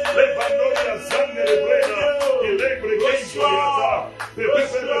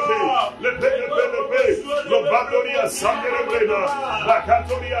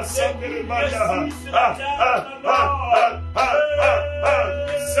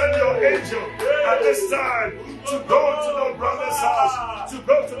 send your angel at this time to go to the brother's house, to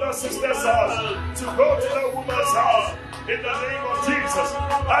go to the sister's house, to go to the woman's house. In the name of Jesus,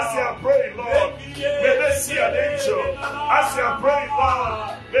 as they are praying, Lord, may they see an angel. As they are praying,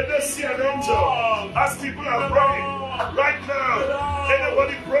 Lord, may they see an angel. As people are praying right now,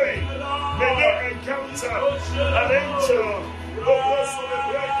 anybody praying, may they encounter an angel.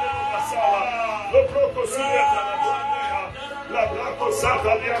 La Blanco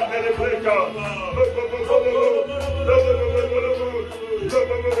Santa Liam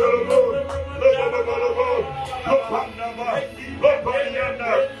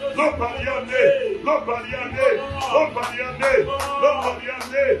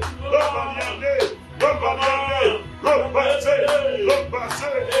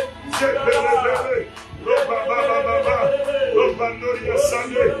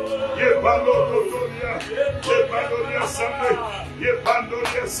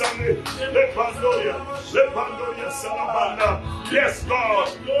Yepandoria Sane, Lepandoria Salabanda. Yes, Lord.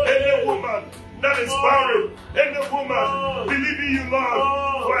 Any woman that is barren, any woman believing you,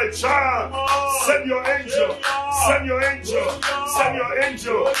 Lord, for a child, send your angel, send your angel, send your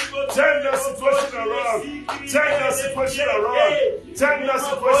angel. Turn the situation around. Turn the situation around. Turn the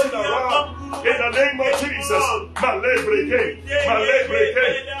situation around. In the name of Jesus. Malebreke, malebreke,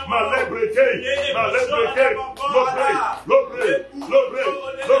 malebreke, malebreke. Lobre, lobre, lobre,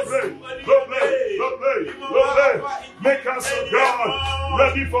 lobre, lobre, lobre, lobre. Make us, oh God,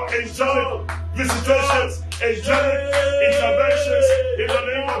 ready for angelic visitations, angelic interventions in the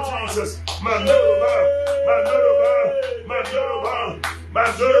name of Jesus. Mandoroba, Mandoroba, Mandoroba,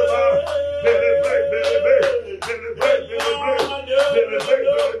 Mandoroba, Belebe, Belebe, Belebe, Belebe,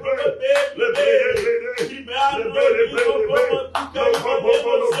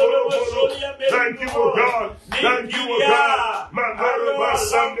 Thank you, O God. Thank you, O God. Mandoroba,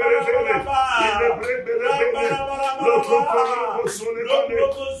 Sandere,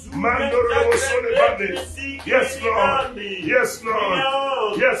 yes, Lord. Yes,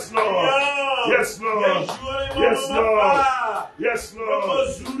 Lord. Yes, Lord. Yes, Lord. Yes, Lord. Yes,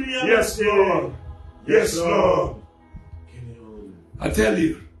 Lord. Yes, Lord. Yes, Lord. I tell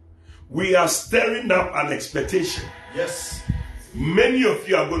you, we are stirring up an expectation. Yes. Many of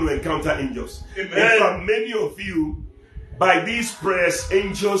you are going to encounter angels. Amen. In fact, many of you, by these prayers,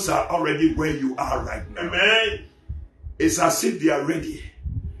 angels are already where you are right now. Amen. It's as if they are ready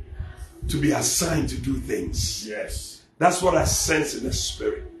to be assigned to do things. Yes. That's what I sense in the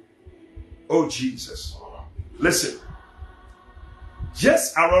spirit. Oh, Jesus. Listen.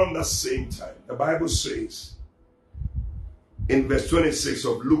 Just around the same time, the Bible says in verse 26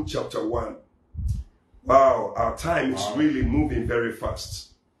 of Luke chapter 1. Wow, our time is really moving very fast.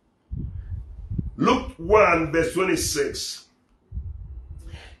 Luke 1 verse 26.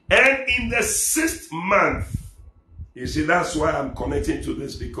 And in the 6th month, you see, that's why I'm connecting to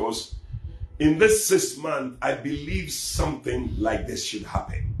this, because in this 6th month, I believe something like this should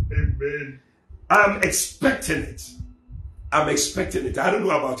happen. Amen. I'm expecting it. I'm expecting it. I don't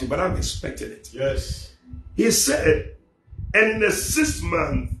know about you, but I'm expecting it. Yes. He said, and in the 6th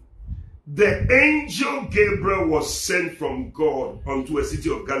month, the angel Gabriel was sent from God unto a city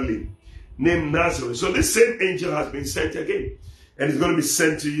of Galilee named Nazareth. So this same angel has been sent again, and it's going to be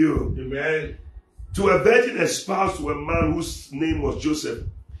sent to you. Amen. To a virgin espoused to a man whose name was Joseph,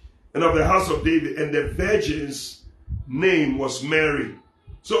 and of the house of David, and the virgin's name was Mary.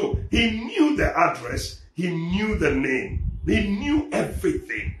 So he knew the address, he knew the name, he knew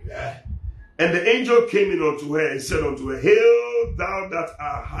everything. Yeah. And the angel came in unto her and said unto her, Hail, thou that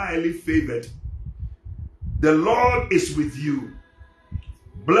art highly favored, the Lord is with you.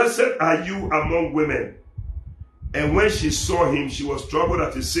 Blessed are you among women. And when she saw him, she was troubled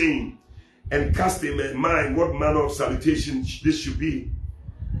at his saying, and cast in her mind what manner of salutation this should be.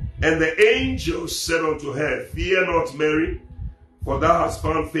 And the angel said unto her, Fear not, Mary, for thou hast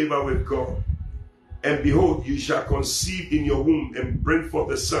found favor with God. And behold, you shall conceive in your womb and bring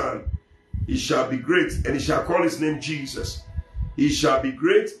forth a son. He shall be great, and he shall call his name Jesus. He shall be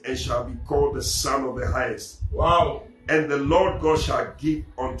great and shall be called the Son of the Highest. Wow. And the Lord God shall give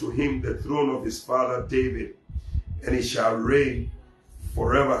unto him the throne of his father David, and he shall reign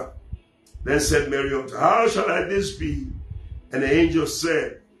forever. Then said Mary unto her, How shall this be? And the angel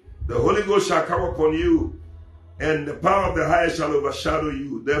said, The Holy Ghost shall come upon you, and the power of the highest shall overshadow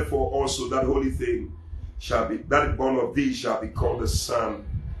you. Therefore also that holy thing shall be, that born of thee shall be called the Son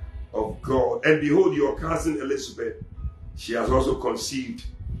of God. And behold, your cousin Elizabeth, she has also conceived,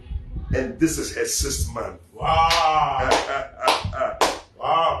 and this is her 6th month. Wow.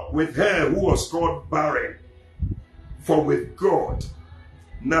 Wow. With her who was called barren, for with God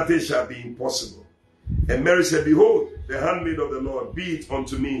nothing shall be impossible. And Mary said, Behold, the handmaid of the Lord, be it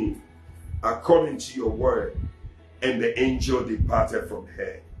unto me according to your word. And the angel departed from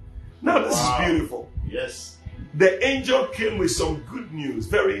her. Now this is beautiful. Yes. The angel came with some good news,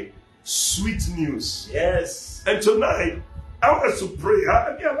 very sweet news. Yes. And tonight, I want us to pray.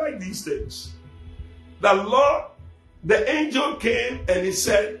 I like these things. The Lord, the angel came and he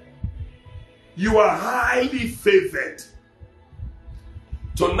said, You are highly favored.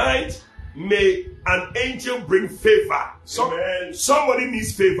 Tonight, may an angel bring favor. Somebody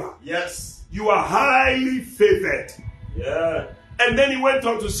needs favor. Yes. You are highly favored. Yeah. And then he went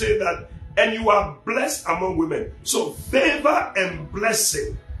on to say that, and you are blessed among women. So favor and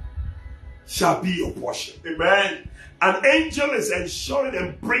blessing shall be your portion. Amen. An angel is ensuring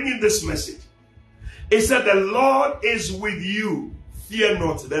and bringing this message. It said, the Lord is with you. Fear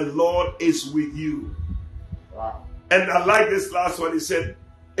not, the Lord is with you. Wow. And I like this last one. He said,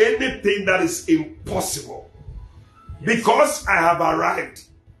 anything that is impossible, because I have arrived,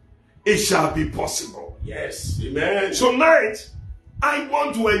 it shall be possible. Yes. Amen. Tonight, I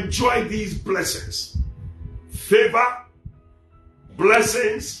want to enjoy these blessings. Favor,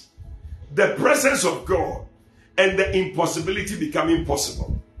 blessings, the presence of God, and the impossibility becoming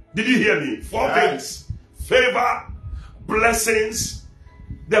possible. Did you hear me? 4 things. Favor, blessings,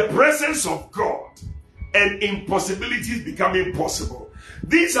 the presence of God, and impossibilities becoming possible.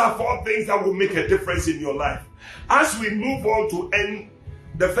 These are 4 things that will make a difference in your life. As we move on to end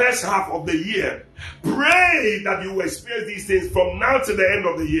the first half of the year, pray that you will experience these things from now to the end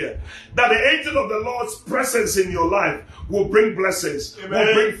of the year. That the angel of the Lord's presence in your life will bring blessings,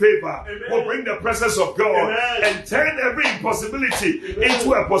 will bring favor, will bring the presence of God, and turn every impossibility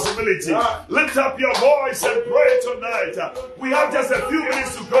into a possibility. Lift up your voice and pray tonight. We have just a few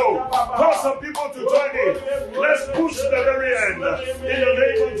minutes to go. Call some people to join in. Let's push to the very end. In the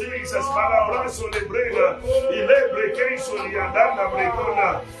name of Jesus.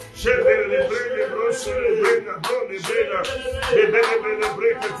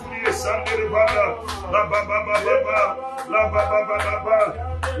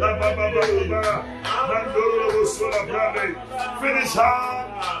 Finish hard,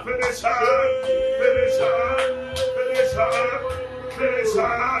 finish hard, finish hard, finish hard, finish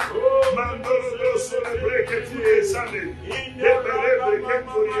hard. Mandoro sole breke tuye sande.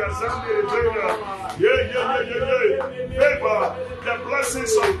 Favor, the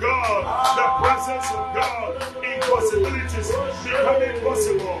blessings of God, the presence of God, impossibilities becoming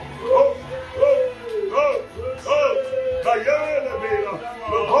possible.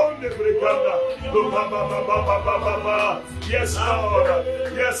 Yes, Lord.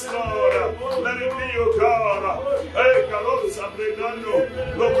 Yes, Lord. Let it be, O God.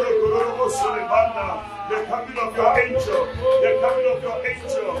 The coming of your angel, the coming of your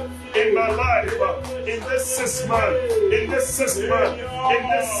angel in my life, in this 6th month, in this 6th month, in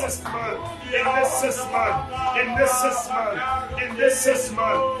this 6th month, in this 6th month, in this 6th month, in this 6th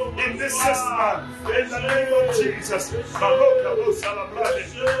month, in this 6th month, in the name of Jesus.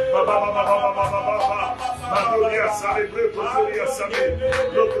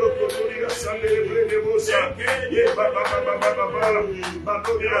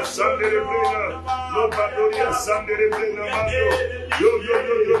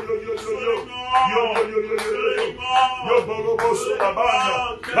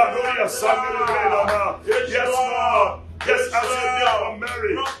 Yes, Lord. Just as you did for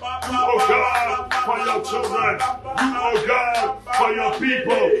Mary, you, oh God, for your children, you, oh God, for your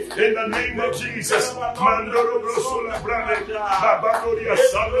people, in the name of Jesus.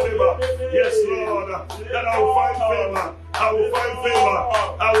 Yes, Lord, that I will find favor. I will find favor.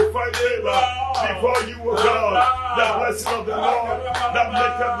 I will find favor before you, O God. The blessing of the Lord that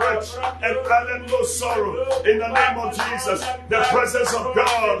maketh rich and addeth no sorrow. In the name of Jesus, the presence of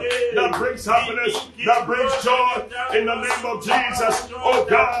God that brings happiness, that brings joy. In the name of Jesus, oh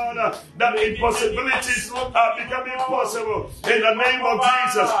God, that impossibilities are becoming possible. In the name of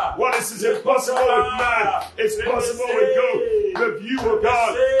Jesus, what is impossible with man is possible with God, with you, oh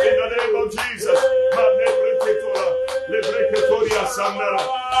God. In the name of Jesus.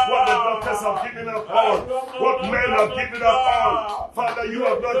 What the doctors have given up on, what men have given up on, Father, you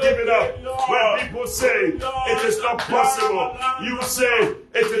have not given up. When people say it is not possible, you say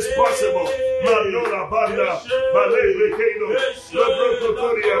it is possible. Mandora Banda, Malay Rekeno,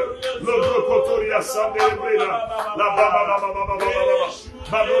 Lobrocotoria, Sunday Breda, La Baba,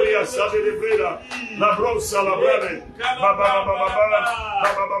 Madoria Sunday Breda, La Brosa, La Brade, Madoria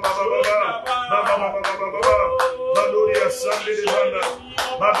Sunday Banda,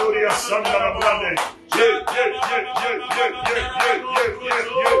 Madoria Sandra Brade.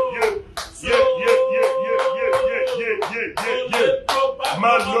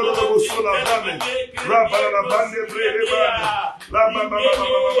 Mandoro sola brame, rabba la bande brede bande, la baba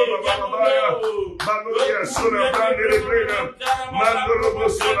Mandoro sola brande brede, Mandoro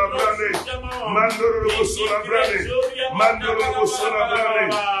sola brande, Mandoro sola brande, Mandoro sola brande,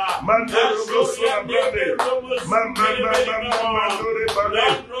 Mandoro sola brande, Mandoro brande,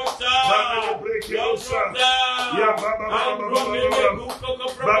 Mandoro breke osa, ya baba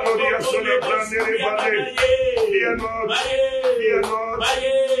Mandoro sola brande brande, fear not, fear not,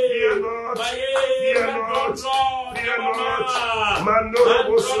 fear not, fear not, fear not,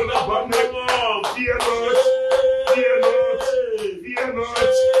 Mandoro sola brande, fear not, fear not, fear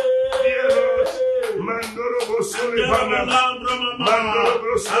not, fear not, Mandoro sola brande,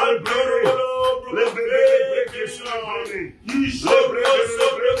 Mandoro sola brande, Lebele sola brande,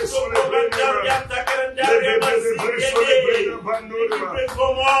 Lebele sola brande, Lebele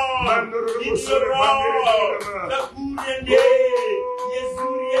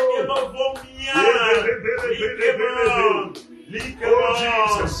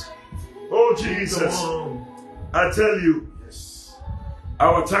Jesus. Oh, Jesus. I tell you,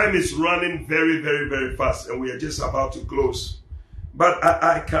 our time is running very, very, very fast, and we are just about to close. But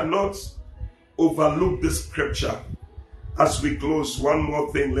I cannot overlook this scripture. As we close, one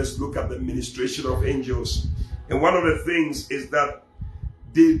more thing, let's look at the ministration of angels. And one of the things is that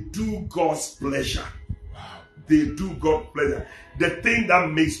they do God's pleasure. They do God's pleasure. The thing that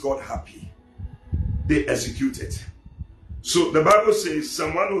makes God happy, they execute it. So the Bible says,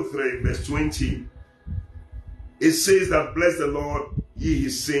 Psalm 103, verse 20, it says that bless the Lord, ye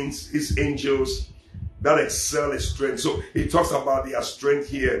his saints, his angels, that excel his strength. So it talks about their strength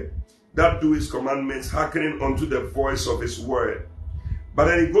here, that do his commandments, hearkening unto the voice of his word. But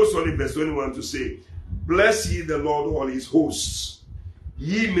then it goes on in verse 21 to say, bless ye the Lord, all his hosts,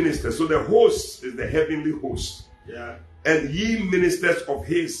 ye ministers. So the host is the heavenly host. Yeah. And ye ministers of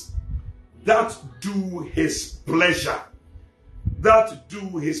his, that do his pleasure. That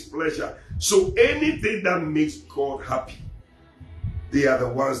do his pleasure. So anything that makes God happy, they are the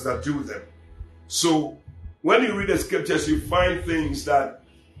ones that do them. So when you read the scriptures, you find things that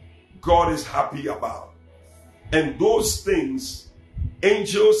God is happy about. And those things,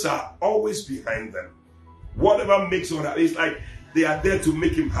 angels are always behind them. Whatever makes God happy, it's like they are there to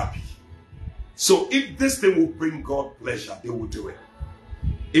make him happy. So if this thing will bring God pleasure, they will do it.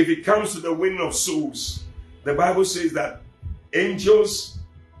 If it comes to the winning of souls, the Bible says that angels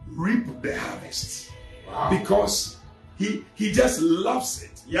reap the harvest. Wow. Because he just loves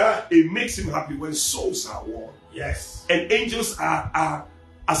it. Yeah. It makes him happy when souls are won. Yes. And angels are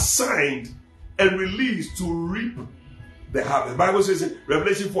assigned and released to reap the harvest. The Bible says in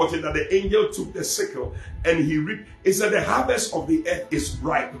Revelation 14 that the angel took the sickle and he reaped. It said the harvest of the earth is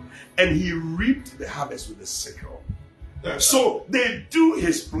ripe, and he reaped the harvest with the sickle. So they do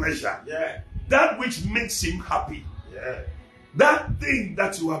his pleasure. Yeah. That which makes him happy. Yeah. That thing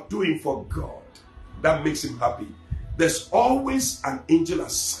that you are doing for God, that makes him happy. There's always an angel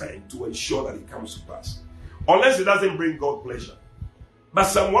assigned to ensure that it comes to pass. Unless it doesn't bring God pleasure. But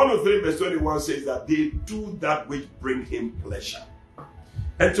Psalm 103 verse 21 says that they do that which bring him pleasure.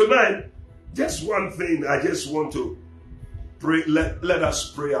 And tonight, just one thing I just want to pray, let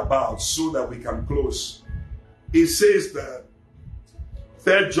us pray about so that we can close. It says that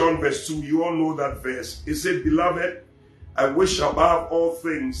 3 John verse 2, you all know that verse. It said, beloved, I wish above all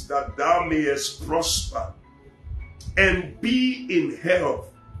things that thou mayest prosper and be in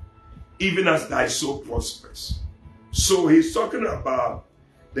health, even as thy soul prospers. So he's talking about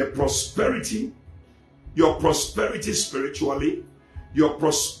the prosperity, your prosperity spiritually, your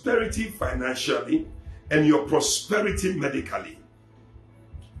prosperity financially, and your prosperity medically.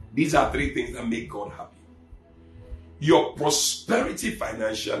 These are three things that make God happy. Your prosperity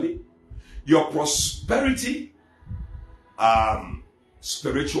financially, your prosperity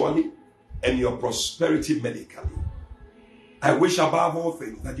spiritually, and your prosperity medically. I wish above all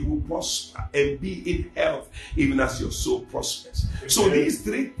things that you will prosper and be in health, even as your soul prospers. So these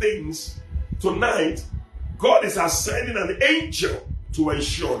three things, tonight, God is assigning an angel to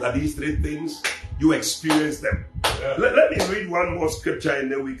ensure that these three things, you experience them. Let me read one more scripture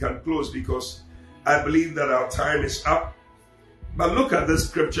and then we can close, because I believe that our time is up. But look at this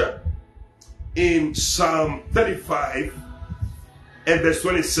scripture in Psalm 35 and verse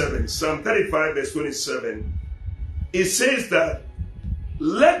 27. Psalm 35 verse 27. It says that,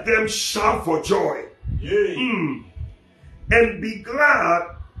 let them shout for joy and be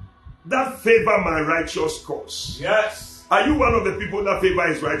glad that favor my righteous cause. Yes. Are you one of the people that favor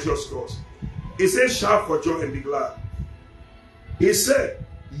his righteous cause? It says, shout for joy and be glad. He said,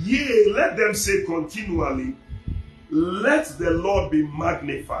 yea, let them say continually, let the Lord be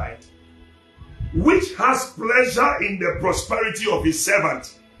magnified, which has pleasure in the prosperity of his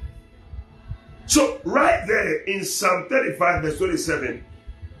servant. So right there in Psalm 35 verse 27,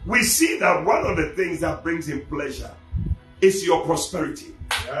 we see that one of the things that brings him pleasure is your prosperity.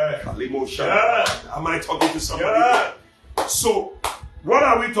 Yeah. Am I talking to somebody? Yeah. So what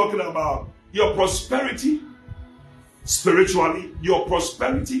are we talking about? Your prosperity spiritually, your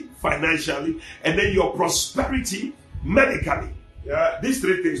prosperity financially, and then your prosperity medically. Yeah. These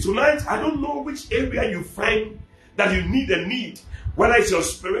three things. Tonight, I don't know which area you find that you need a need, whether it's your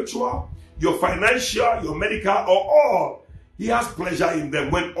spiritual, your financial, your medical, or all. He has pleasure in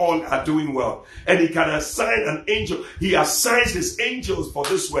them when all are doing well. And he can assign an angel. He assigns his angels for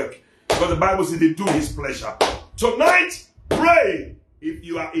this work, because the Bible says they do his pleasure. Tonight, pray If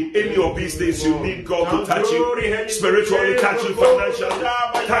you are in any of these things, you need God to touch you spiritually, touch you financially,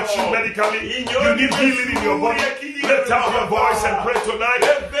 touch you medically. You need healing in your body. Lift up your voice and pray tonight.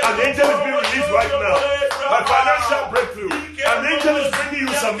 An angel is being released right now. A financial breakthrough. An angel is bringing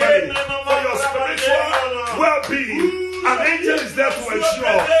you some money for your spiritual well-being. An angel is there to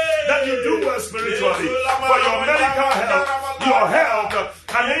ensure that you do well spiritually. For your medical health, your health.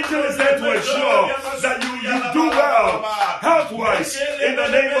 An angel is there to ensure that you do well health-wise. In the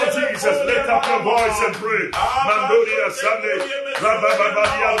name of Jesus, lift up your voice and pray. Mandoria Sunday.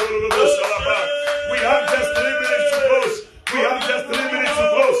 We have just 3 minutes to close. We have just 3 minutes to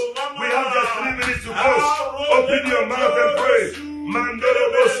close. We have just 3 minutes to close. Open your mouth and pray. Mandoro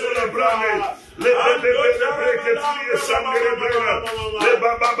Bosola Brane. Le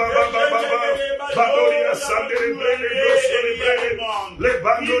Badoria Sunday Le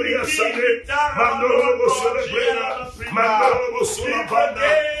Bandoria Sunday Mandoro Bosola Brena Mandoro Bosola Banda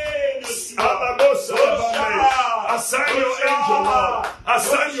assign your angel, Lord.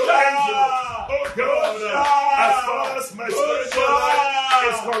 Assign your angel. Oh God, as far as my spiritual life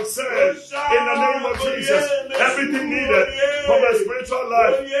is concerned, in the name of Jesus, everything needed for my spiritual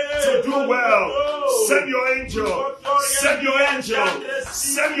life to do well, send your angel, send your angel,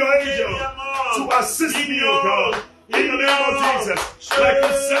 send your angel to assist me, oh God. In the name of Jesus, like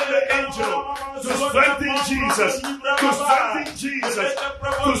you send the angel to strengthen Jesus, to strengthen Jesus,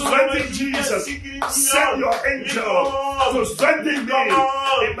 to strengthen Jesus. Send your angel to strengthen me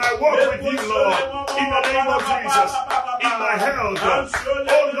in my walk with you, Lord. In the name of Jesus, in my health.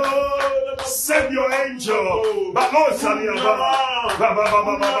 Oh Lord, send your angel.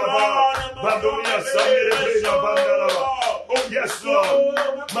 Oh yes, Lord,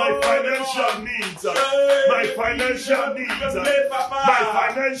 my financial needs, my financial needs, my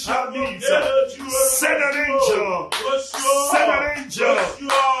financial needs. Send an angel, send an angel,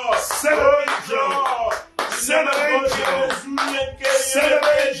 send an angel, send an angel, send an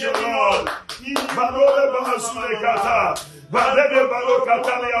angel, Lord.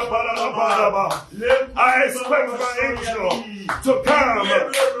 I expect my angel to come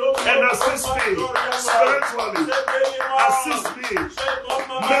and assist me spiritually, assist me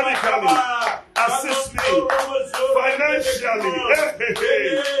medically, assist me financially.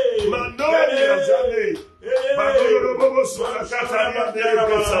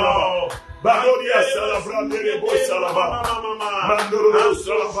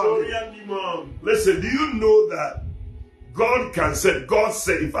 Listen, do you know that God can send, God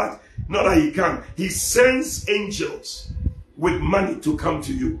said, in fact, not that he can, he sends angels with money to come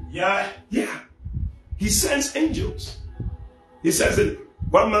to you. Yeah. He sends angels. He says that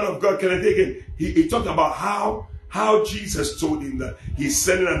one man of God, can I take it? He talked about how Jesus told him that he's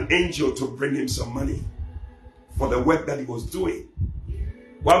sending an angel to bring him some money for the work that he was doing.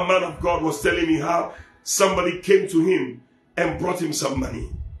 One man of God was telling me how somebody came to him and brought him some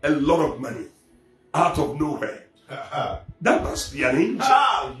money, a lot of money, out of nowhere. That must be an angel.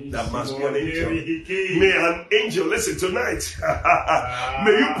 That must be an angel. May an angel, listen tonight.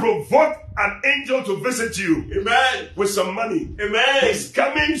 May you provoke an angel to visit you. Amen. With some money. Amen. He's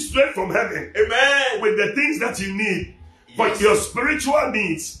coming straight from heaven. Amen. With the things that you need. For your spiritual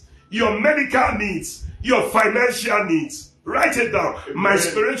needs, your medical needs, your financial needs. Write it down. Amen. My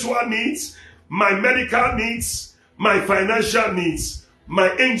spiritual needs, my medical needs, my financial needs.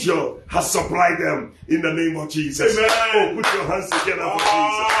 My angel has supplied them in the name of Jesus. Amen. Oh, put your hands together for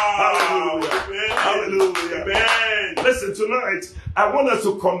Jesus. Hallelujah. Amen. Hallelujah. Amen. Listen, tonight, I want us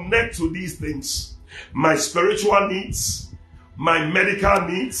to connect to these things. My spiritual needs, my medical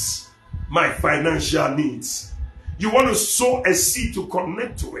needs, my financial needs. You want to sow a seed to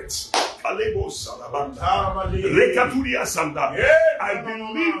connect to it. I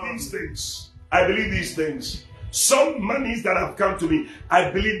believe these things. I believe these things. Some monies that have come to me,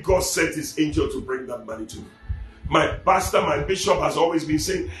 I believe God sent his angel to bring that money to me. My pastor, my bishop has always been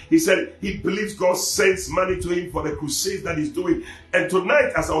saying, he said he believes God sends money to him for the crusade that he's doing. And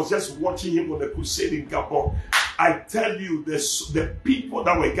tonight, as I was just watching him on the crusade in Gabon, I tell you, the people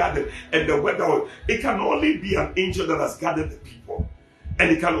that were gathered and the word that was, it can only be an angel that has gathered the people.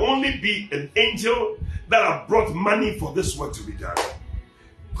 And it can only be an angel that have brought money for this work to be done.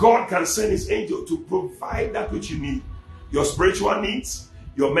 God can send his angel to provide that which you need. Your spiritual needs,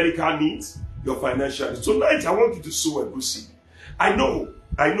 your medical needs, your financial needs. Tonight, I want you to sow a good seed. I know.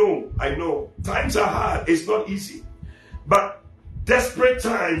 Times are hard. It's not easy. But desperate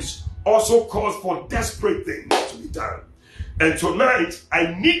times also calls for desperate things to be done. And tonight,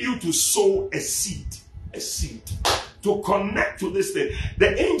 I need you to sow a seed. To connect to this thing.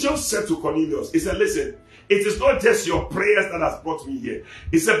 The angel said to Cornelius, he said, listen, it is not just your prayers that has brought me here.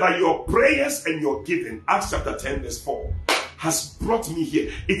 He said, by your prayers and your giving, Acts chapter 10 verse 4, has brought me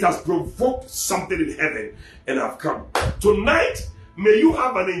here. It has provoked something in heaven, and I've come. Tonight, may you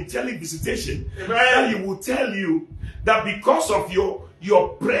have an angelic visitation. Amen. That he will tell you that because of your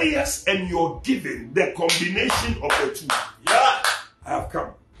prayers and your giving, the combination of the two, Yeah. I have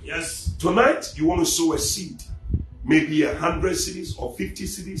come. Yes. Tonight, you want to sow a seed. Maybe 100 cedis or 50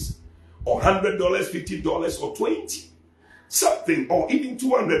 cedis or $100, $50 or 20. Something, or even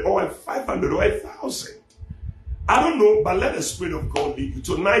 200 or 500 or 1,000. I don't know, but let the Spirit of God lead you.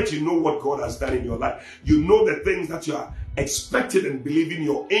 Tonight, you know what God has done in your life. You know the things that you are expecting and believing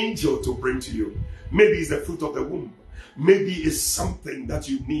your angel to bring to you. Maybe it's the fruit of the womb. Maybe it's something that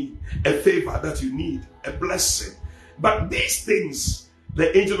you need, a favor that you need, a blessing. But these things,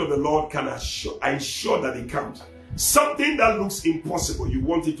 the angel of the Lord can ensure that it comes. Something that looks impossible, you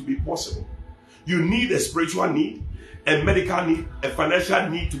want it to be possible. You need a spiritual need, a medical need, a financial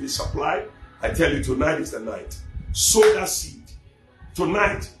need to be supplied. I tell you, tonight is the night. Sow that seed.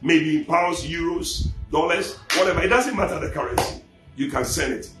 Tonight, maybe in pounds, euros, dollars, whatever. It doesn't matter the currency. You can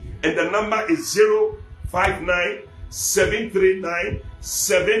send it. And the number is 059 739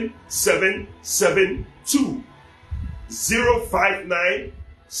 7772. 059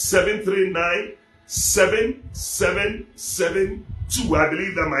 739 7772. I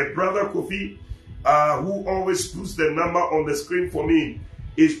believe that my brother Kofi, who always puts the number on the screen for me,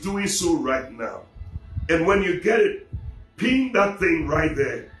 is doing so right now. And when you get it, pin that thing right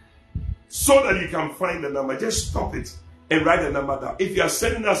there so that you can find the number. Just stop it and write the number down. If you are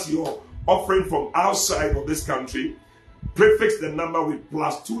sending us your offering from outside of this country, prefix the number with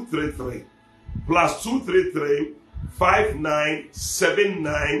 +233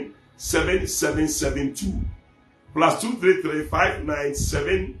 5979 7772 +233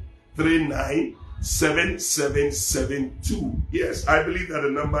 5979 7772. Yes, I believe that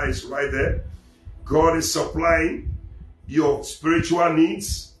the number is right there. God is supplying your spiritual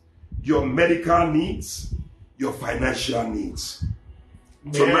needs, your medical needs, your financial needs.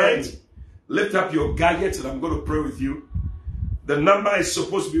 Tonight, lift up your gadgets and I'm going to pray with you. The number is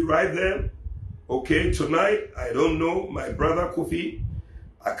supposed to be right there. Okay, tonight, I don't know, my brother Kofi,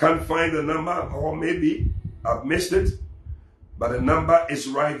 I can't find the number, or maybe I've missed it, but the number is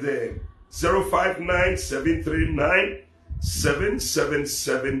right there. 059 739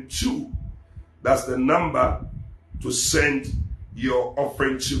 7772. That's the number to send your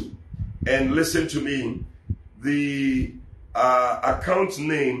offering to. And listen to me, the account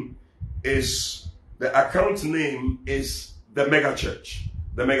name is the Mega Church.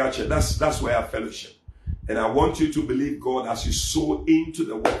 The Mega Church. That's where I fellowship. And I want you to believe God as you sow into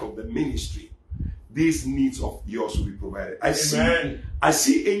the work of the ministry. These needs of yours will be provided. I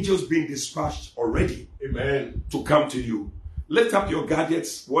see angels being dispatched already. Amen. To come to you. Lift up your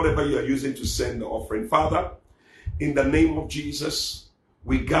gadgets, whatever you are using to send the offering. Father, in the name of Jesus,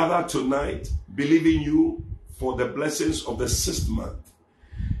 we gather tonight believing you for the blessings of the 6th month.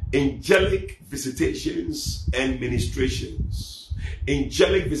 Angelic visitations and ministrations.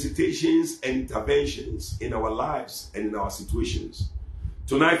 Angelic visitations and interventions in our lives and in our situations.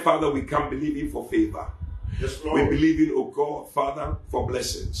 Tonight, Father, we come believing for favor. Yes, Lord. We believe in, oh God, Father, for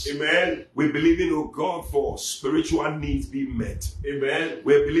blessings. Amen. We believe in, oh God, for spiritual needs being met. Amen.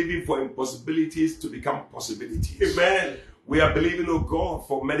 We're believing for impossibilities to become possibilities. Amen. We are believing, oh God,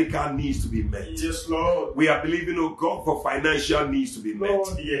 for medical needs to be met. Yes, Lord. We are believing, oh God, for financial needs to be met.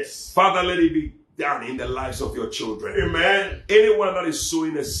 Lord, yes. Father, let it be done in the lives of your children. Amen. Anyone that is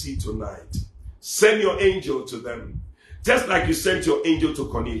sowing a seed tonight, send your angel to them. Just like you sent your angel to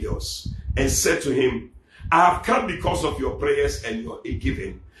Cornelius and said to him, I have come because of your prayers and your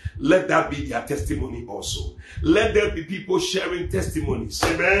giving. Let that be their testimony also. Let there be people sharing testimonies.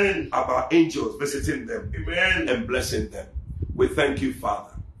 Amen. About angels visiting them. Amen. And blessing them. We thank you,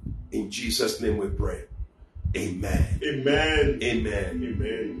 Father. In Jesus' name we pray. Amen. Amen. Amen.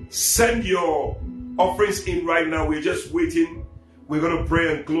 Amen. Send your offerings in right now. We're just waiting. We're going to pray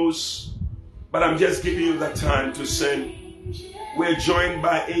and close. But I'm just giving you the time to send. We're joined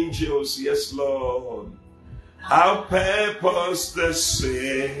by angels. Yes, Lord. Our purpose the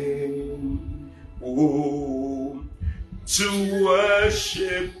same. Oh, to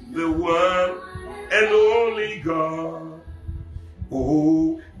worship the one and only God.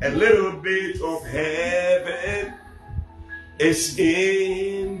 Oh, a little bit of heaven is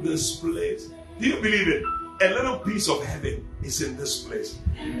in this place. Do you believe it? A little piece of heaven is in this place.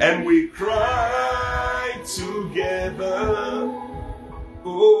 And we cry together,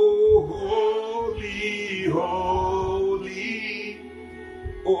 oh, holy, holy,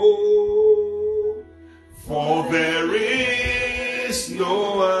 oh, For there is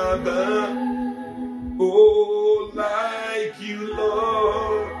no other, oh, like you,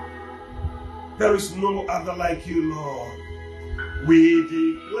 Lord. There is no other like you, Lord. We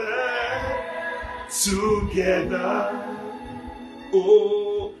declare together,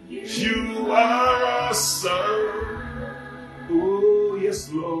 oh, you are awesome. Oh, yes,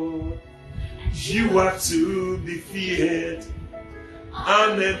 Lord. You are to be feared,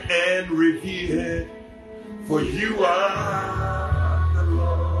 honored and revered, for you are the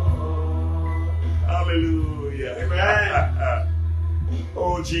Lord. Hallelujah. Amen.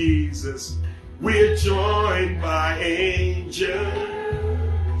 Oh, Jesus. We're joined by angels.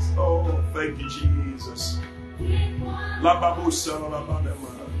 Oh, thank you, Jesus.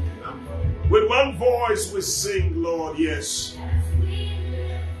 With one voice we sing, Lord, yes.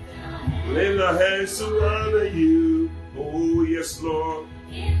 Lift our hands to honor you. Oh, yes, Lord.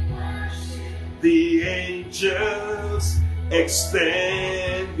 The angels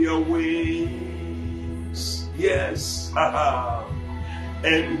extend your wings. Yes.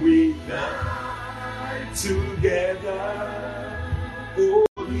 And we die together.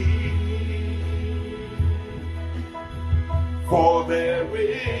 Holy. For there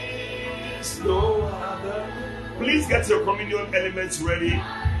is no other. Please get your communion elements ready.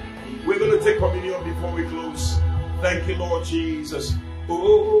 We're going to take communion before we close. Thank you, Lord Jesus.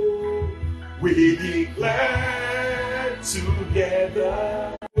 Oh, we declare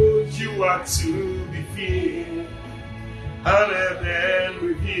together, you are to be feared, honored and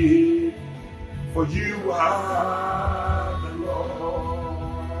revered, for you are the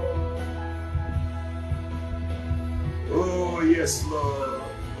Lord. Oh, yes, Lord.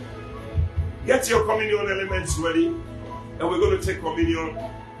 Get your communion elements ready, and we're going to take communion.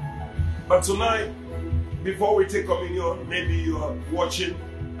 But tonight, before we take communion, maybe you are watching,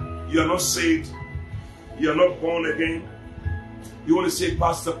 you are not saved, you are not born again. You want to say,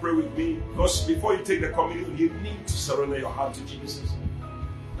 Pastor, pray with me. Because before you take the communion, you need to surrender your heart to Jesus.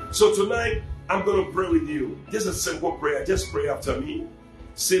 So tonight, I'm going to pray with you. Just a simple prayer. Just pray after me.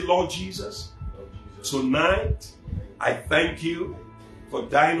 Say, Lord Jesus, tonight, I thank you for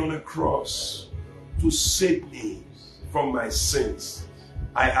dying on a cross to save me from my sins.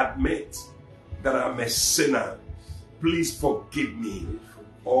 I admit that I'm a sinner. Please forgive me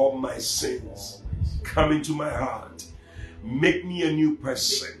all my sins. Come into my heart. Make me a new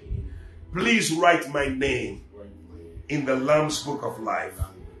person. Please write my name in the Lamb's Book of Life.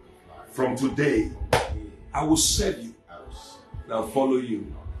 From today, I will serve you and I'll follow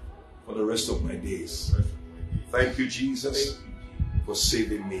you for the rest of my days. Thank you, Jesus, for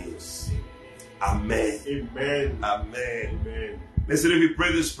saving me. Amen. Amen. Amen. Amen. Listen, if you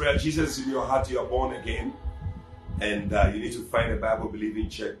pray this prayer, Jesus is in your heart, you are born again. And you need to find a Bible-believing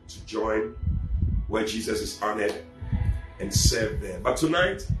church to join where Jesus is honored and served there. But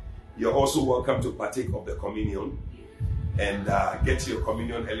tonight, you're also welcome to partake of the communion and get your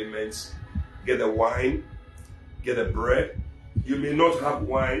communion elements. Get the wine, get the bread. You may not have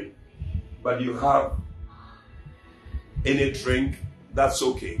wine, but you have any drink, that's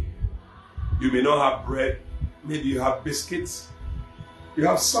okay. You may not have bread, maybe you have biscuits. You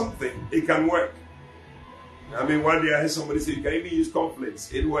have something, it can work. I mean, one day I heard somebody say, you can even use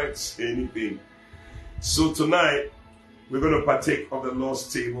cornflakes. It works, anything. So tonight, we're going to partake of the Lord's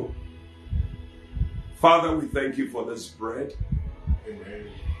table. Father, we thank you for this bread. Amen.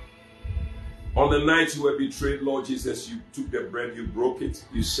 On the night you were betrayed, Lord Jesus, you took the bread, you broke it.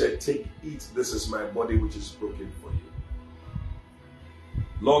 You said, take, eat, this is my body which is broken for you.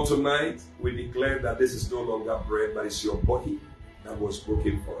 Lord, tonight, we declare that this is no longer bread, but it's your body that was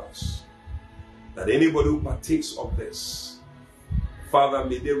broken for us. That anybody who partakes of this, Father,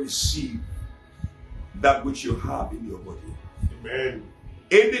 may they receive that which you have in your body. Amen.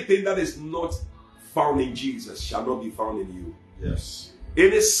 Anything that is not found in Jesus shall not be found in you. Yes.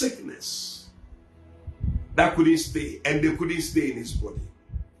 Any sickness that couldn't stay, and they couldn't stay in his body,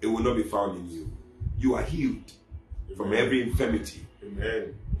 it will not be found in you. You are healed from every infirmity.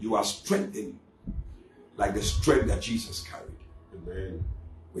 Amen. You are strengthened like the strength that Jesus carried. Amen.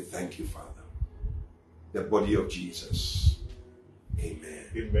 We thank you, Father. The body of Jesus. Amen.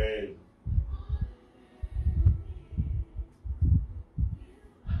 Amen.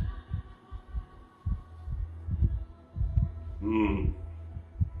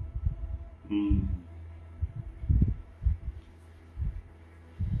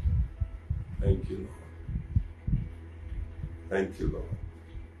 Thank you, Lord. Thank you, Lord.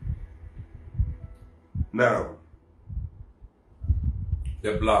 Now,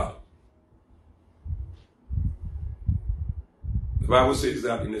 the blood. The Bible says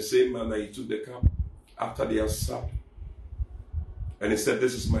that in the same manner he took the cup after they have supped. And he said,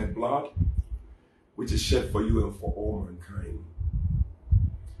 this is my blood, which is shed for you and for all mankind.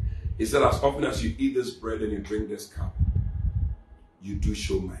 He said, as often as you eat this bread and you drink this cup, you do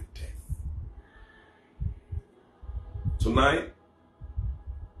show my death. Tonight,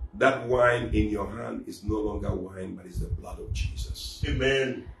 that wine in your hand is no longer wine, but it's the blood of Jesus.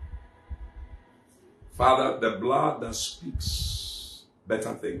 Amen. Father, the blood that speaks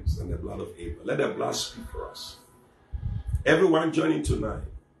better things than the blood of Abel. Let the blood speak for us. Everyone joining tonight,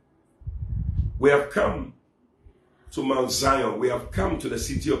 we have come to Mount Zion. We have come to the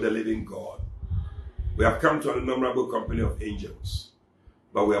city of the living God. We have come to an innumerable company of angels.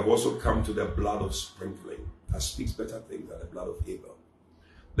 But we have also come to the blood of sprinkling that speaks better things than the blood of Abel.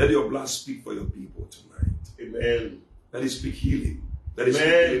 Let your blood speak for your people tonight. Amen. Let it speak healing. Let it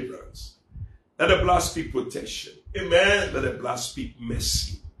Amen. speak deliverance. Let the blood speak protection. Amen. Let the blood speak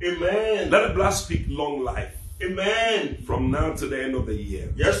mercy. Amen. Let the blood speak long life. Amen. From now to the end of the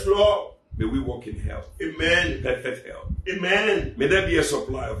year. Yes, Lord. May we walk in health. Amen. Perfect health. Amen. May there be a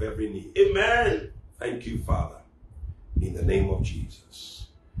supply of every need. Amen. Thank you, Father. In the name of Jesus.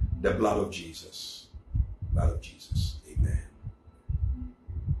 The blood of Jesus. Blood of Jesus. Amen.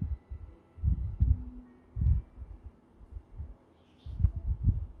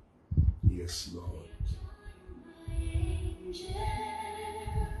 Yes, Lord.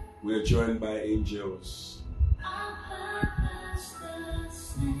 We are joined by angels.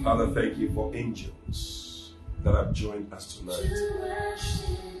 Father, thank you for angels that have joined us tonight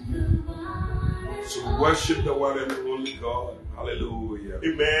to worship the one and only God. Hallelujah.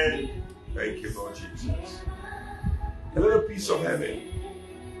 Amen. Thank you, Lord Jesus. A little piece of heaven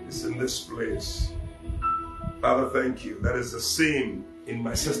is in this place. Father, thank you. That is the same in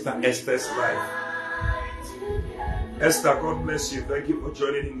my sister Esther's life. Esther, God bless you. Thank you for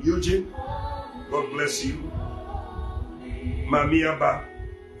joining in. Eugene, God bless you. Mami Abba,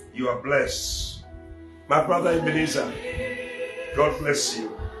 you are blessed. My brother Ebenezer, God bless you.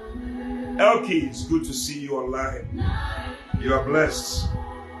 Elkie, it's good to see you online. You are blessed.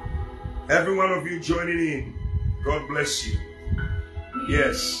 Every one of you joining in, God bless you.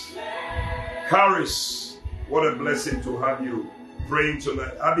 Yes. Caris, what a blessing to have you praying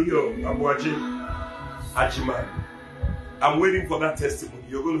tonight. Abigail, Abuaji, Ajiman. I'm waiting for that testimony.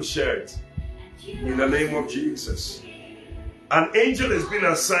 You're going to share it. In the name of Jesus. An angel has been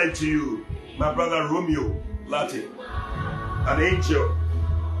assigned to you, my brother Romeo Latin. An angel.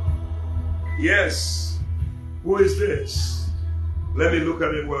 Yes. Who is this? Let me look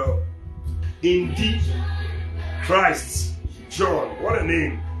at it well. Indeed, Christ, John. What a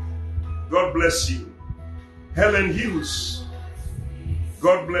name. God bless you. Helen Hughes.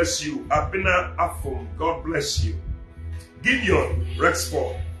 God bless you. Abina Afum. God bless you. Gideon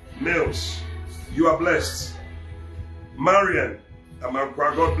Rexford Mills. You are blessed. Marian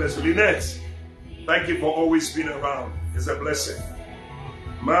Amankwa. God bless you. Lynette. Thank you for always being around. It's a blessing.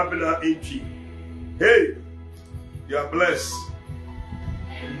 Mabina Inchi. Hey, you are blessed.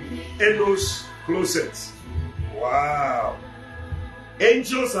 Enos Closet. Wow.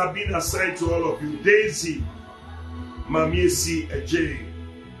 Angels have been assigned to all of you. Daisy, Mamiesi Ejay,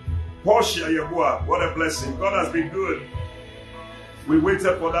 Portia Yabua. What a blessing. God has been good. We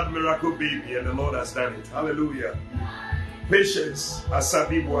waited for that miracle baby and the Lord has done it. Hallelujah. Patience,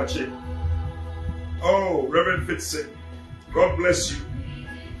 Asabi Boache. Oh, Reverend Fitzson. God bless you.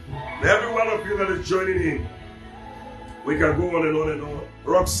 And every one of you that is joining in, we can go on and on and on.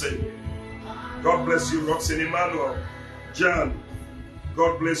 Roxanne. God bless you, Roxanne. Emmanuel. John.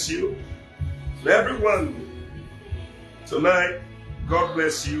 God bless you. And everyone tonight, God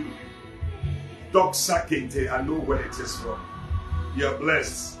bless you. Doc Sakente, I know where it is from. You are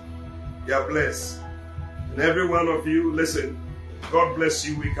blessed. You are blessed. And every one of you, listen, God bless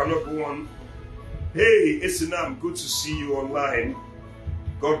you. We cannot go on. Hey, Isinam, good to see you online.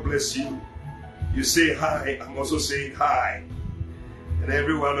 God bless you. You say hi, I'm also saying hi. And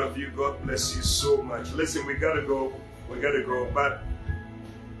every one of you, God bless you so much. Listen, we gotta go. We gotta go. But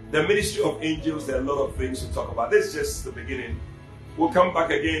the ministry of angels, there are a lot of things to talk about. This is just the beginning. We'll come back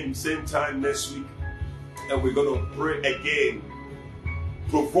again, same time next week. And we're gonna pray again.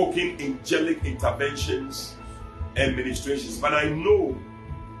 Provoking angelic interventions and ministrations. But I know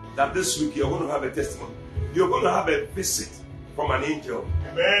that this week you're going to have a testimony. You're going to have a visit from an angel.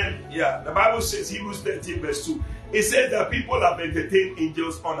 Amen. Yeah, the Bible says, Hebrews 13 verse 2. It says that people have entertained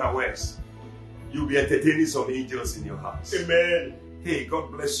angels unawares. You'll be entertaining some angels in your house. Amen. Hey,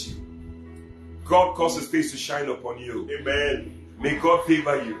 God bless you. God cause His face to shine upon you. Amen. May God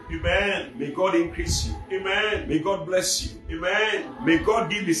favor you. Amen. May God increase you. Amen. May God bless you. Amen. May God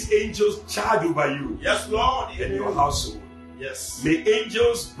give His angels charge over you. Yes, Lord. And your household. Yes. May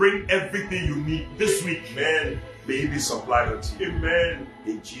angels bring everything you need this week. Amen. May it be supplied unto you. Amen.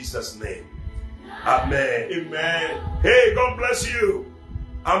 In Jesus' name. Amen. Amen. Hey, God bless you.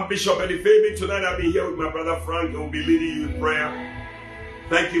 I'm Bishop Eddie Fabin. Tonight I'll be here with my brother Frank and we'll be leading you in prayer.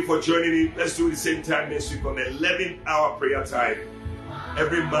 Thank you for joining in. Let's do it the same time next week on the 11th hour prayer time.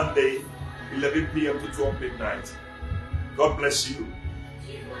 Every Monday, 11 p.m. to 12 midnight. God bless you.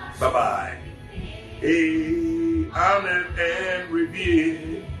 Bye-bye. Hey, honor and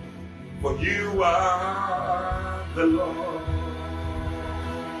reveal, for you are the Lord.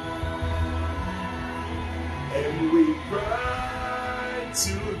 And we cry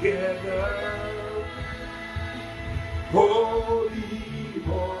together, holy,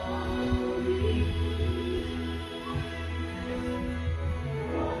 holy.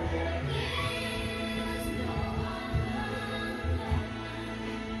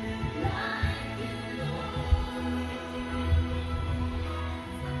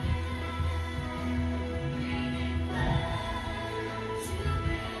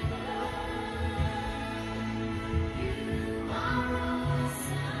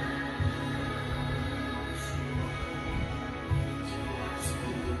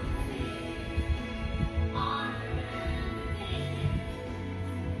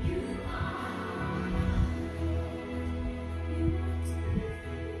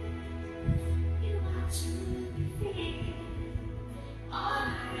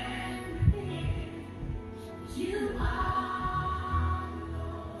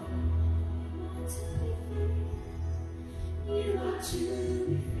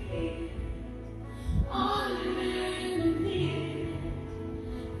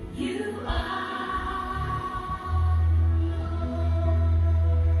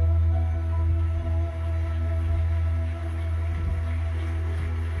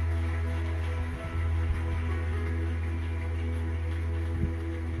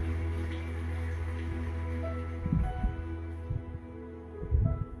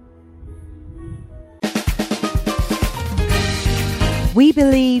 We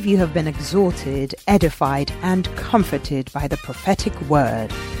believe you have been exhorted, edified, and comforted by the prophetic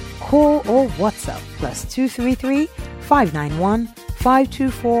word. Call or WhatsApp +233 591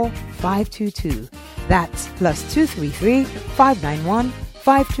 524 522. That's +233 591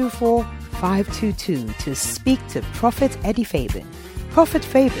 524 522 to speak to Prophet Eddie Fabin. Prophet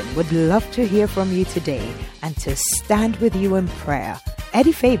Fabin would love to hear from you today and to stand with you in prayer.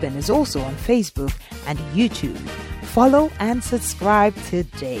 Eddie Fabin is also on Facebook and YouTube. Follow and subscribe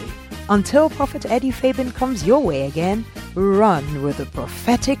today. Until Prophet Eddie Fabin comes your way again, run with the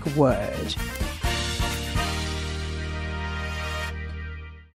prophetic word.